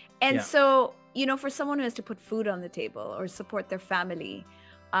 right? And so, for someone who has to put food on the table or support their family,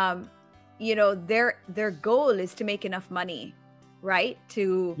 their goal is to make enough money, right?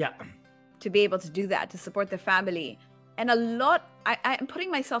 To be able to do that, to support their family. And I'm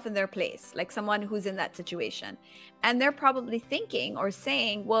putting myself in their place, like someone who's in that situation. And they're probably thinking or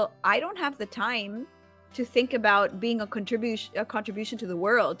saying, well, I don't have the time to think about being a contribution to the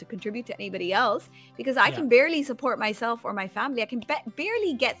world, to contribute to anybody else, because I can barely support myself or my family. I can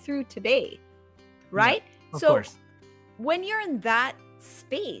barely get through today, right? Yeah, of course. When you're in that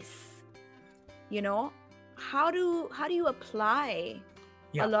space, how do you apply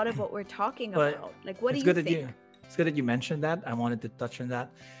a lot of what we're talking about? Like, what do you think? It's good that you mentioned that. I wanted to touch on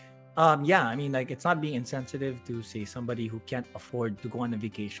that. I mean, like, it's not being insensitive to say somebody who can't afford to go on a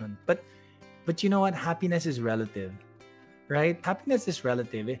vacation, but you know what? Happiness is relative, right? Happiness is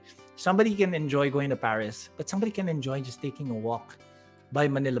relative. Somebody can enjoy going to Paris, but somebody can enjoy just taking a walk by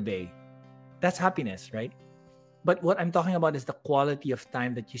Manila Bay. That's happiness, right? But what I'm talking about is the quality of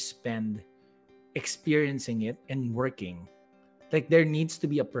time that you spend experiencing it and working. Like, there needs to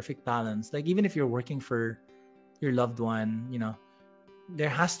be a perfect balance. Like, even if you're working for your loved one, there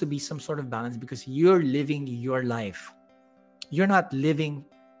has to be some sort of balance, because you're living your life. You're not living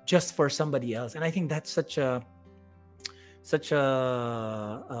just for somebody else. And I think that's such a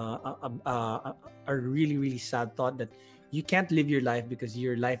really, really sad thought, that you can't live your life because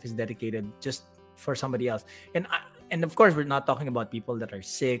your life is dedicated just for somebody else. And of course, we're not talking about people that are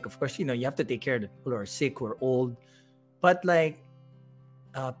sick. Of course, you have to take care of the people who are sick, who are old. But like,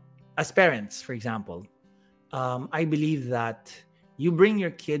 as parents, for example, I believe that you bring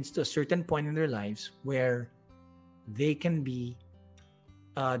your kids to a certain point in their lives where they can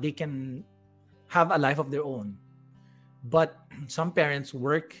have a life of their own. But some parents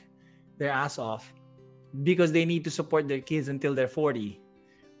work their ass off because they need to support their kids until they're 40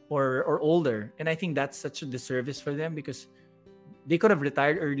 or older. And I think that's such a disservice for them, because they could have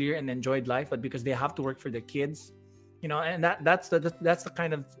retired earlier and enjoyed life, but because they have to work for their kids, and that's the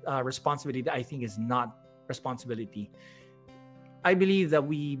kind of responsibility that I think is not responsibility. I believe that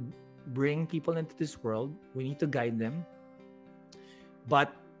we bring people into this world, we need to guide them,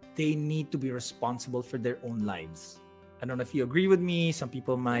 but they need to be responsible for their own lives. I don't know if you agree with me. Some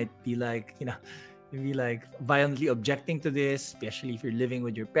people might be like, maybe like violently objecting to this, especially if you're living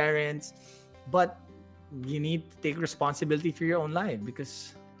with your parents. But you need to take responsibility for your own life,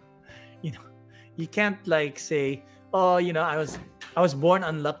 because, you can't like say, oh, I was born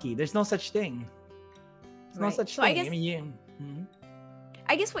unlucky. There's no such thing. There's no such thing.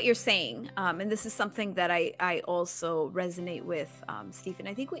 I guess what you're saying, and this is something that I also resonate with, Stephen.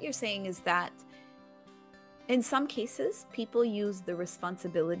 I think what you're saying is that in some cases, people use the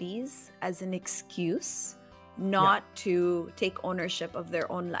responsibilities as an excuse not to take ownership of their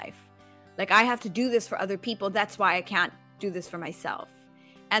own life. Like, I have to do this for other people. That's why I can't do this for myself.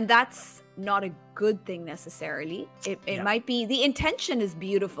 And that's not a good thing necessarily. It might be, the intention is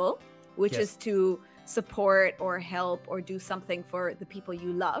beautiful, which is to support or help or do something for the people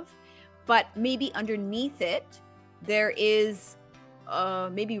you love. But maybe underneath it, there is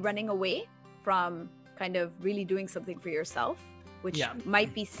maybe running away from kind of really doing something for yourself, which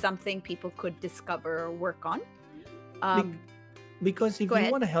might be something people could discover or work on. Because if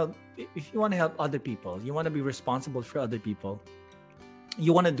you want to help other people, you want to be responsible for other people,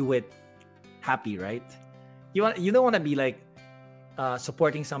 you want to do it happy, right? You don't want to be like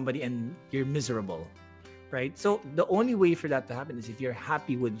supporting somebody and you're miserable, right? So the only way for that to happen is if you're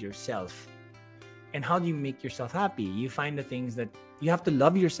happy with yourself. And how do you make yourself happy? You find the things that you have to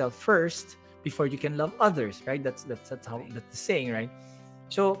love yourself first before you can love others, right? That's how that's the saying, right?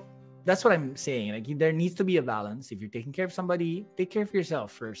 So that's what I'm saying. Like, there needs to be a balance. If you're taking care of somebody, take care of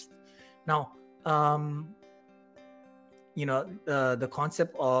yourself first. Now, the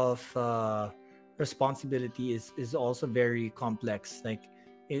concept of responsibility is also very complex. Like,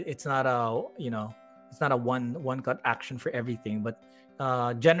 it's not a one cut action for everything, but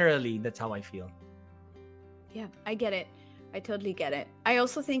generally that's how I feel. Yeah, I get it. I totally get it. I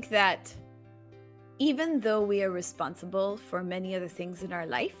also think that even though we are responsible for many other things in our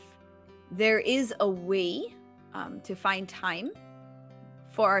life, there is a way to find time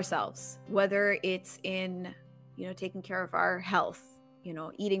for ourselves, whether it's in, taking care of our health,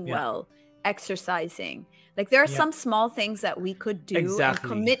 eating well, exercising. Like, there are some small things that we could do and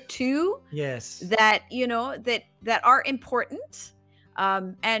commit to that, that are important.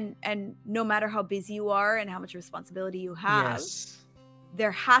 And no matter how busy you are and how much responsibility you have,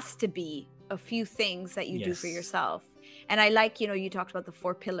 there has to be a few things that you do for yourself. And I like, you talked about the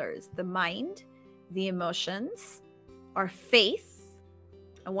 4 pillars: the mind, the emotions, our faith,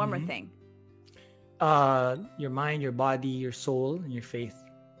 and one more thing. Your mind, your body, your soul, and your faith.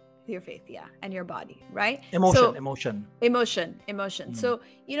 Your faith, and your body, right? Emotion. So,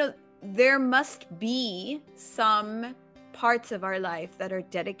 there must be some parts of our life that are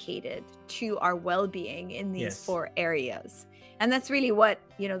dedicated to our well-being in these 4 areas. And that's really what,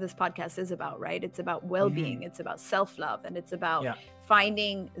 this podcast is about, right? It's about well-being, it's about self-love, and it's about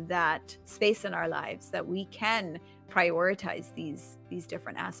finding that space in our lives that we can prioritize these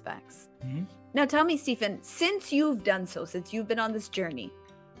different aspects. Now, tell me, Stephen, since you've done so, since you've been on this journey,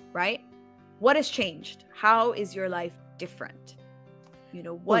 right? What has changed? How is your life different?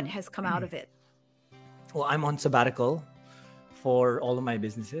 What has come out of it? Well, I'm on sabbatical for all of my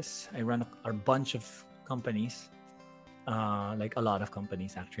businesses. I run a bunch of companies, like a lot of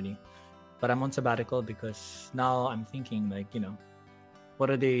companies actually. But I'm on sabbatical because now I'm thinking, like, what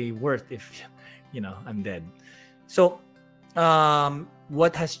are they worth if, I'm dead? So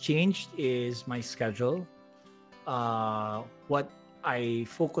what has changed is my schedule. What I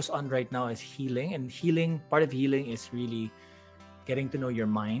focus on right now is healing, and part of healing is really getting to know your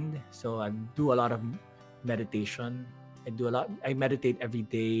mind. So I do a lot of meditation. I meditate every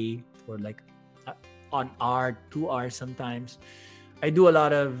day for like 1 hour, 2 hours sometimes. I do a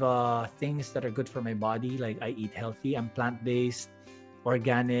lot of things that are good for my body. Like, I eat healthy. I'm plant-based,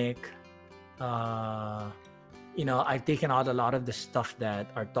 organic. I've taken out a lot of the stuff that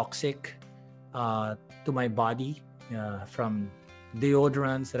are toxic to my body, from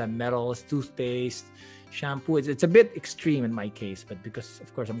deodorants that have metals, toothpaste, shampoo. It's a bit extreme in my case, but because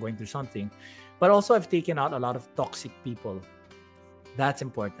of course I'm going through something. But also I've taken out a lot of toxic people. That's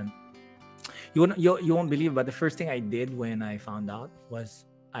important. You won't believe, but the first thing I did when I found out was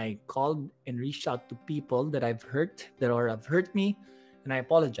I called and reached out to people that I've hurt, that have hurt me, and I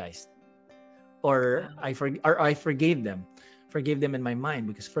apologized. Or I forgave them. Forgave them in my mind,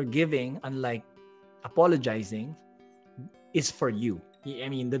 because forgiving, unlike apologizing, is for you. I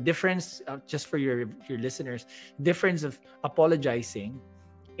mean, the difference, just for your listeners, difference of apologizing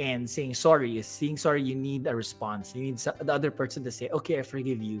and saying sorry is, saying sorry, you need a response. You need the other person to say, okay, I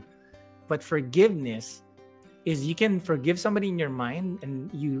forgive you. But forgiveness is, you can forgive somebody in your mind and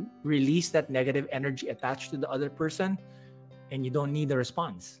you release that negative energy attached to the other person, and you don't need a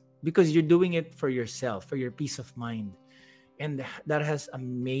response because you're doing it for yourself, for your peace of mind. And that has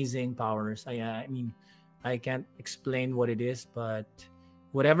amazing powers. I mean, I can't explain what it is, but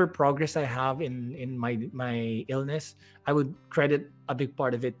whatever progress I have in my illness, I would credit a big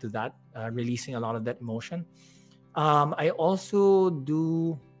part of it to that, releasing a lot of that emotion.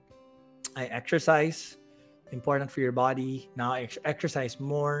 I exercise, important for your body. Now I exercise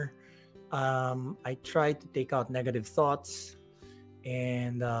more. I try to take out negative thoughts,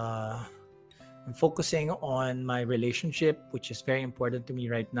 and I'm focusing on my relationship, which is very important to me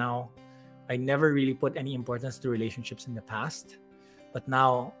right now. I never really put any importance to relationships in the past, but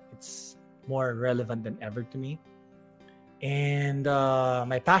now it's more relevant than ever to me. And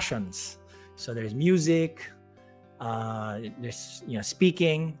my passions. So there's music, there's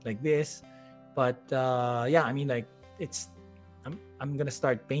speaking like this, but yeah, I mean, like I'm gonna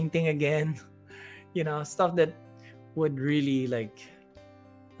start painting again, stuff that would really like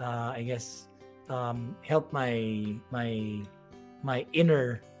I guess help my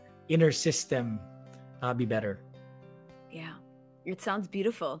inner system be better. Yeah, it sounds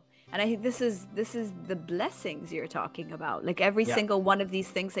beautiful. And I think this is the blessings you're talking about. Like every Yeah. single one of these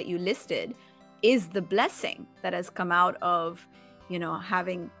things that you listed is the blessing that has come out of,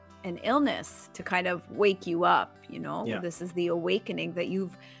 having an illness to kind of wake you up. Yeah. This is the awakening that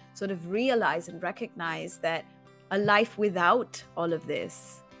you've sort of realized and recognized that a life without all of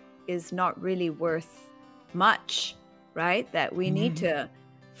this is not really worth much, right? That we need to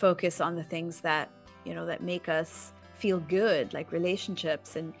focus on the things that, that make us feel good, like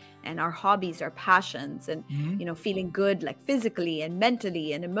relationships and our hobbies, our passions, and, feeling good, like physically and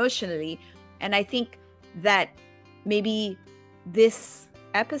mentally and emotionally. And I think that maybe this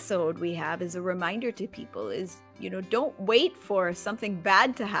episode we have is a reminder to people is, don't wait for something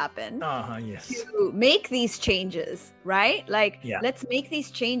bad to happen Yes. to make these changes, right? Like, Yeah. let's make these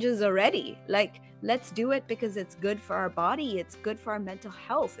changes already. Like, let's do it because it's good for our body. It's good for our mental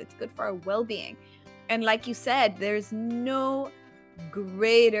health. It's good for our well-being. And like you said, there's no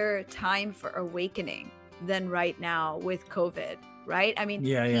greater time for awakening than right now with COVID, right? I mean,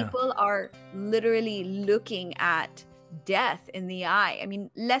 people are literally looking at death in the eye. I mean,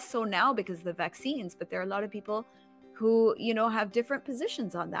 less so now because of the vaccines, but there are a lot of people who, have different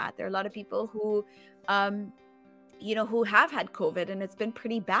positions on that. There are a lot of people who, who have had COVID and it's been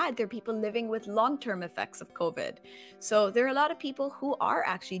pretty bad. There are people living with long-term effects of COVID. So there are a lot of people who are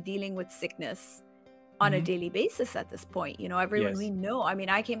actually dealing with sickness on a daily basis at this point. Everyone we know. I mean,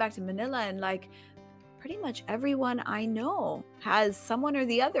 I came back to Manila and like pretty much everyone I know has someone or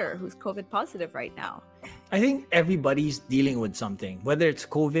the other who's COVID positive right now. I think everybody's dealing with something, whether it's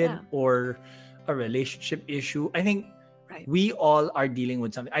COVID or a relationship issue. I think we all are dealing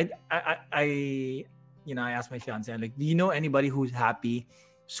with something. I asked my fiance, like, do you know anybody who's happy,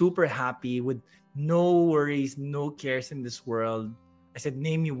 super happy, with no worries, no cares in this world? I said,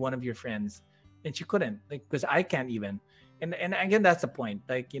 name me one of your friends. And she couldn't, like, because I can't even. And again, that's the point.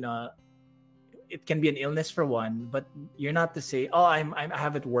 Like, it can be an illness for one, but you're not to say, oh, I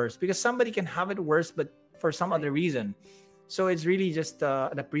have it worse, because somebody can have it worse, but for some other reason. So it's really just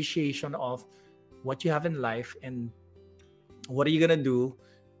an appreciation of what you have in life and what are you gonna do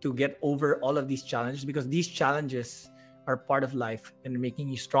to get over all of these challenges, because these challenges are part of life and making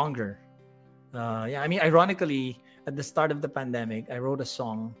you stronger. I mean, ironically, at the start of the pandemic, I wrote a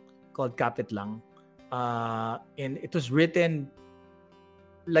song called 𝗘𝗘𝗧𝗦, and it was written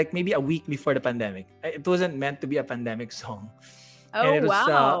like maybe a week before the pandemic. It wasn't meant to be a pandemic song. Oh, and it was,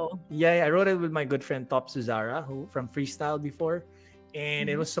 wow. I wrote it with my good friend 𝗕𝗢𝗧𝗏, who from Freestyle before. And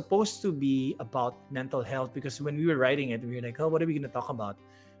it was supposed to be about mental health, because when we were writing it, we were like, oh, what are we going to talk about?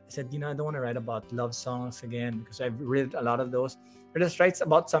 I said, I don't want to write about love songs again, because I've read a lot of those. I just write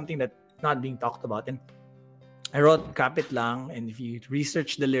about something that's not being talked about. And I wrote 𝗘𝗘𝗧𝗦, and if you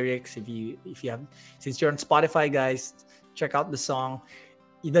research the lyrics, if you have, since you're on Spotify, guys, check out the song.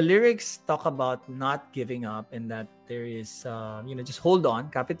 The lyrics talk about not giving up and that there is, just hold on,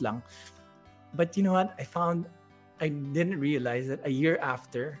 𝗘𝗘𝗧𝗏. But you know what? I didn't realize that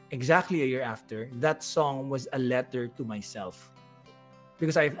exactly a year after, that song was a letter to myself,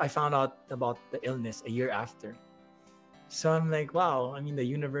 because I found out about the illness a year after. So I'm like, wow, I mean, the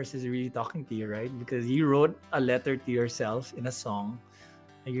universe is really talking to you, right? Because you wrote a letter to yourself in a song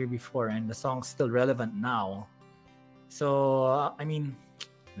a year before, and the song's still relevant now. So, I mean,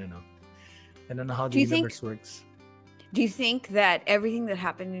 I don't know how the universe works. Do you think that everything that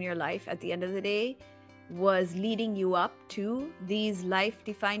happened in your life at the end of the day was leading you up to these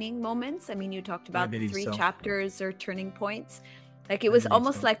life-defining moments? I mean, you talked about the 3 chapters or turning points. Like, it was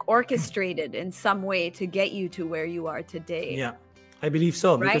almost like orchestrated in some way to get you to where you are today. Yeah, I believe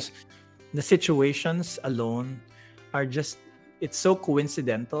so. Right? Because the situations alone are just, it's so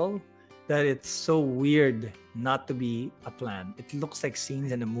coincidental that it's so weird not to be a plan. It looks like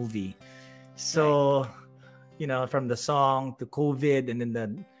scenes in a movie. So, from the song to COVID, and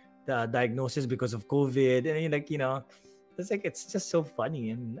then the diagnosis because of COVID, and it's just so funny.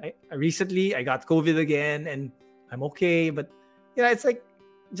 And I recently got COVID again, and I'm okay, but it's like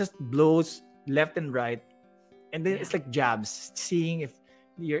just blows left and right, and then it's like jabs, seeing if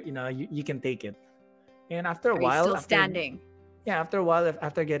you can take it. And after a while, still standing? After a while,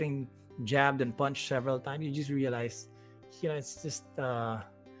 after getting jabbed and punched several times, you just realize,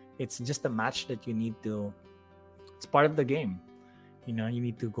 it's just a match that you need to. It's part of the game. You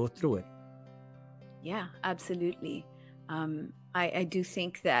need to go through it. Yeah, absolutely. I do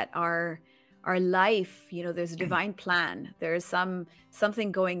think that our life, there's a divine plan. There's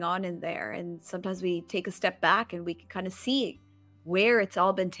something going on in there, and sometimes we take a step back and we can kind of see where it's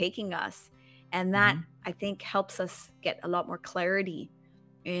all been taking us, and that I think helps us get a lot more clarity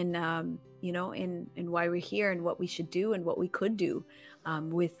in in why we're here and what we should do and what we could do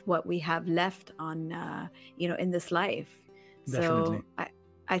with what we have left on in this life. Definitely. So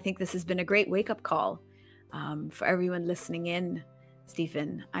I think this has been a great wake-up call for everyone listening in,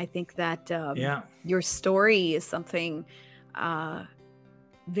 Stephen. I think that your story is something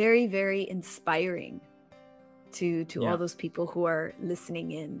very, very inspiring to all those people who are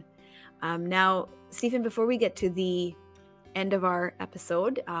listening in. Now, Stephen, before we get to the end of our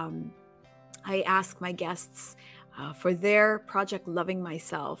episode, I ask my guests for their Project Loving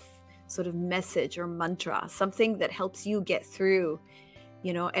Myself sort of message or mantra, something that helps you get through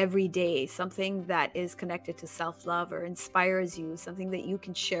every day, something that is connected to self-love or inspires you, something that you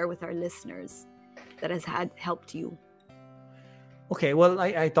can share with our listeners that has helped you. Okay, well,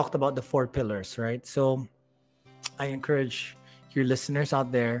 I talked about the 4 pillars, right? So I encourage your listeners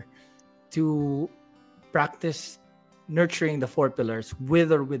out there to practice nurturing the 4 pillars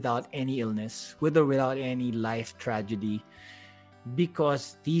with or without any illness, with or without any life tragedy,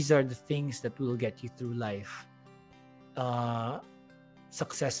 because these are the things that will get you through life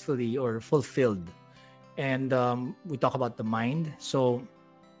successfully or fulfilled. And we talk about the mind. So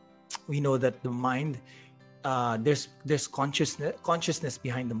we know that the mind, there's consciousness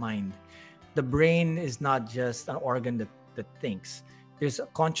behind the mind. The brain is not just an organ that thinks. There's a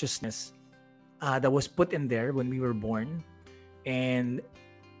consciousness that was put in there when we were born, and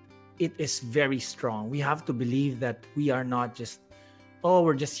it is very strong. We have to believe that we are not just,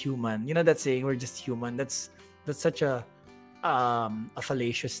 we're just human. That saying, we're just human. That's such a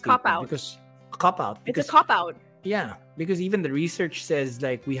fallacious statement. Cop out. It's a cop out. Yeah, because even the research says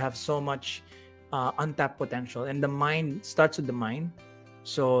like we have so much untapped potential, and the mind starts with the mind.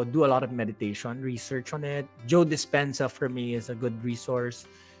 So do a lot of meditation, research on it. Joe Dispenza for me is a good resource.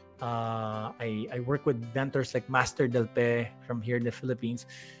 I work with mentors like Master 𝗙𝗚 from here in the Philippines,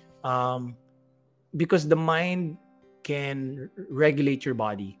 because the mind can regulate your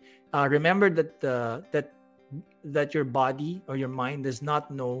body. Remember that your body or your mind does not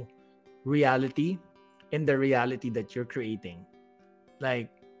know reality in the reality that you're creating.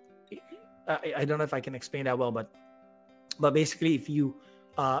 Like, I don't know if I can explain that well, but basically, if you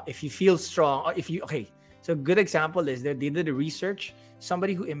feel strong, or so a good example is that they did a research.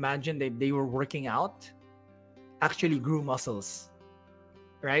 Somebody who imagined that they were working out actually grew muscles,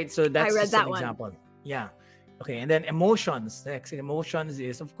 right? So that's just an example. Yeah. Okay. And then emotions. Next, emotions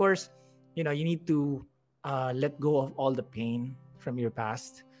is, of course, you need to let go of all the pain from your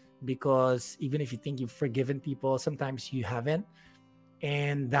past, because even if you think you've forgiven people, sometimes you haven't,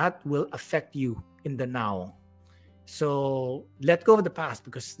 and that will affect you in the now. So let go of the past,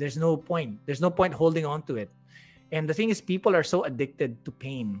 because there's no point holding on to it. And the thing is, people are so addicted to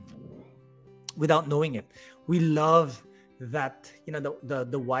pain without knowing it. We love that,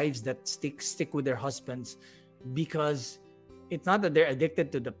 the wives that stick with their husbands, because it's not that they're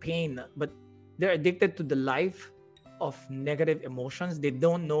addicted to the pain, but they're addicted to the life of negative emotions. They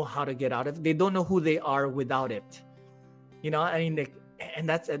don't know how to get out of it. They don't know who they are without it. And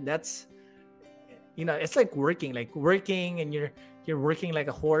that's it's like working and you're working like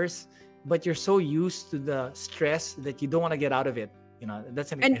a horse, but you're so used to the stress that you don't want to get out of it.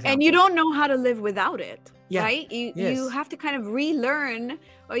 That's an example. And you don't know how to live without it, yeah. Right? You have to kind of relearn,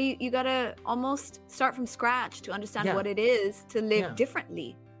 or you got to almost start from scratch to understand what it is to live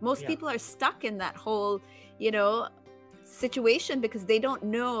differently. Most people are stuck in that whole, situation, because they don't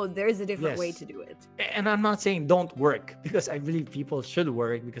know there's a different way to do it. And I'm not saying don't work, because I believe people should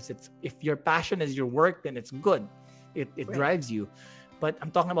work, because if your passion is your work, then it's good. It drives you. But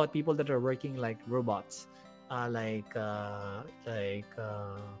I'm talking about people that are working like robots, like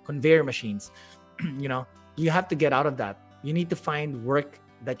conveyor machines. You have to get out of that. You need to find work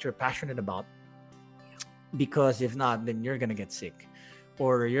that you're passionate about, because if not, then you're gonna get sick,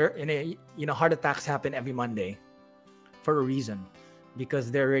 or heart attacks happen every Monday for a reason,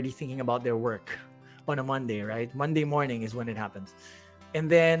 because they're already thinking about their work on a Monday, right? Monday morning is when it happens. And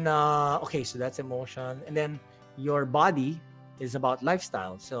then so that's emotion. And then your body is about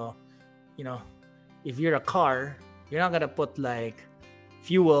lifestyle. So if you're a car, you're not gonna put like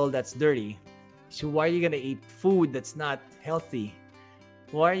fuel that's dirty. So why are you gonna eat food that's not healthy?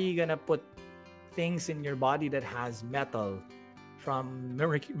 Why are you gonna put things in your body that has metal, from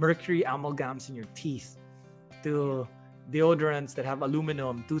mercury amalgams in your teeth to deodorants that have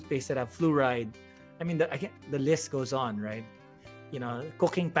aluminum, toothpaste that have fluoride? I mean, the list goes on, right?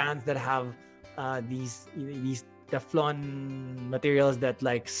 Cooking pans that have these Teflon materials that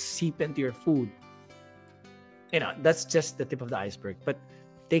like seep into your food. That's just the tip of the iceberg. But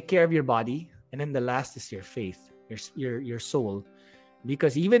take care of your body, and then the last is your faith, your soul.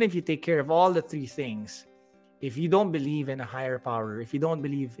 Because even if you take care of all the three things, if you don't believe in a higher power, if you don't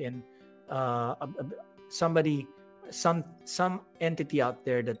believe in somebody, some entity out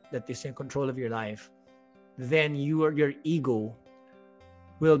there that is in control of your life, then your ego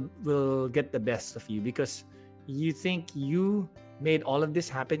will get the best of you, because you think you made all of this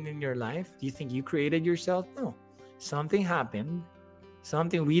happen in your life. Do you think you created yourself? No. Something happened,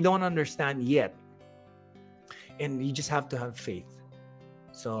 something we don't understand yet, and you just have to have faith.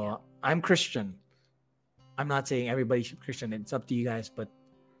 So I'm Christian. I'm not saying everybody should be Christian. It's up to you guys, but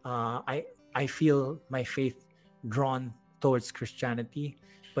I feel my faith drawn towards Christianity.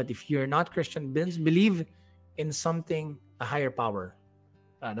 But if you're not Christian, believe in something, a higher power.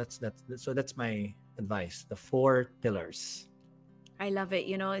 That's my advice. The 4 pillars. I love it.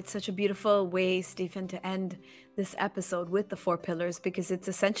 It's such a beautiful way, Stephen, to end this episode with the 4 pillars, because it's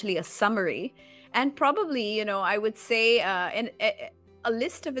essentially a summary and probably, I would say a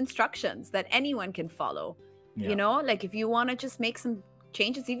list of instructions that anyone can follow. Yeah. Like if you want to just make some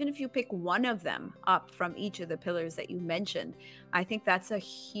changes, even if you pick one of them up from each of the pillars that you mentioned, I think that's a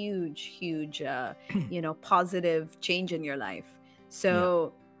huge positive change in your life.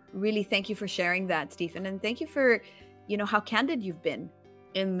 So really thank you for sharing that, Stephen, and thank you for how candid you've been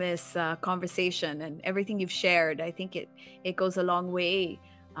in this conversation and everything you've shared. I think it goes a long way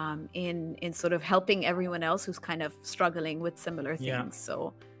in sort of helping everyone else who's kind of struggling with similar things. Yeah.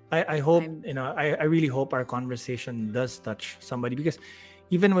 So I hope, I really hope our conversation does touch somebody, because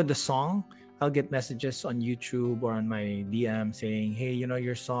even with the song, I'll get messages on YouTube or on my DM saying, hey,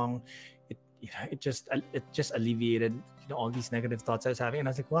 your song, it just alleviated all these negative thoughts I was having. And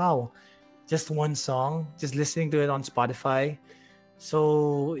I was like, wow, just one song, just listening to it on Spotify.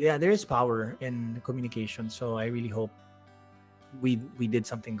 So yeah, there is power in communication. So I really hope we did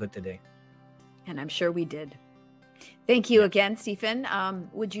something good today. And I'm sure we did. Thank you again, Stephen.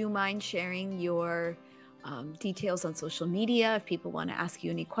 Would you mind sharing your details on social media if people want to ask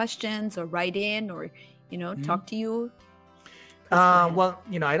you any questions or write in or, talk to you? Well,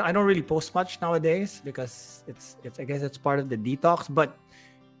 I don't really post much nowadays because it's I guess it's part of the detox. But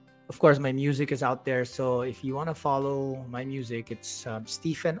of course, my music is out there. So if you want to follow my music, it's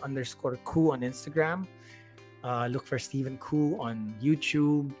Stephen_Koo on Instagram. Look for Stephen Koo on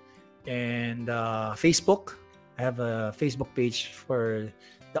YouTube and Facebook. I have a Facebook page for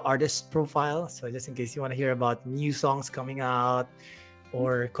the artist profile. So just in case you want to hear about new songs coming out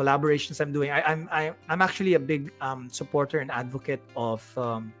or collaborations I'm doing. I'm actually a big supporter and advocate of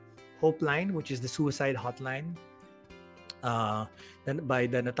Hopeline, which is the suicide hotline by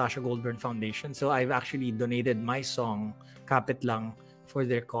the Natasha Goldberg Foundation. So I've actually donated my song Kapit Lang for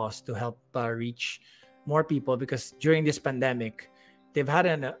their cause to help reach more people, because during this pandemic they've had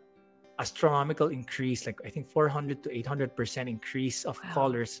an astronomical increase, like I think 400 to 800% increase of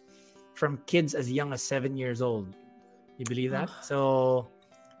callers from kids as young as 7 years old. You believe that? So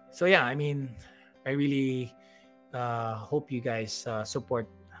yeah, I mean, I really hope you guys support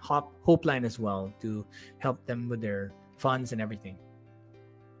Hopeline as well to help them with their funds and everything.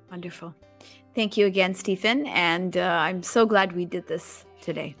 Wonderful. Thank you again, Stephen. And I'm so glad we did this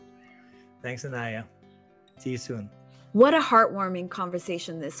today. Thanks, Sanaiyah. See you soon. What a heartwarming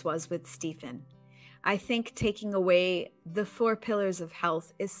conversation this was with Stephen. I think taking away the 4 pillars of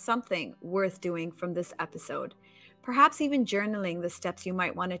health is something worth doing from this episode. Perhaps even journaling the steps you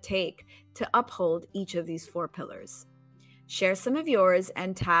might want to take to uphold each of these 4 pillars. Share some of yours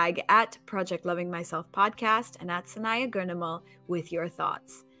and tag at Project Loving Myself Podcast and at Sanaiyah Gurnamal with your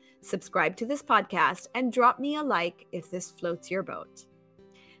thoughts. Subscribe to this podcast and drop me a like if this floats your boat.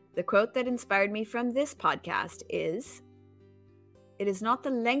 The quote that inspired me from this podcast is, "It is not the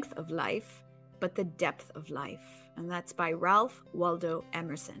length of life, but the depth of life." And that's by Ralph Waldo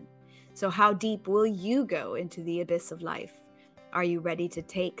Emerson. So how deep will you go into the abyss of life? Are you ready to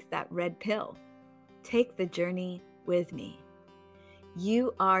take that red pill? Take the journey with me.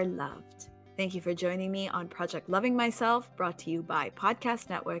 You are loved. Thank you for joining me on Project Loving Myself, brought to you by Podcast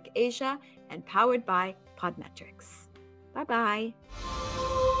Network Asia and powered by Podmetrics. Bye-bye.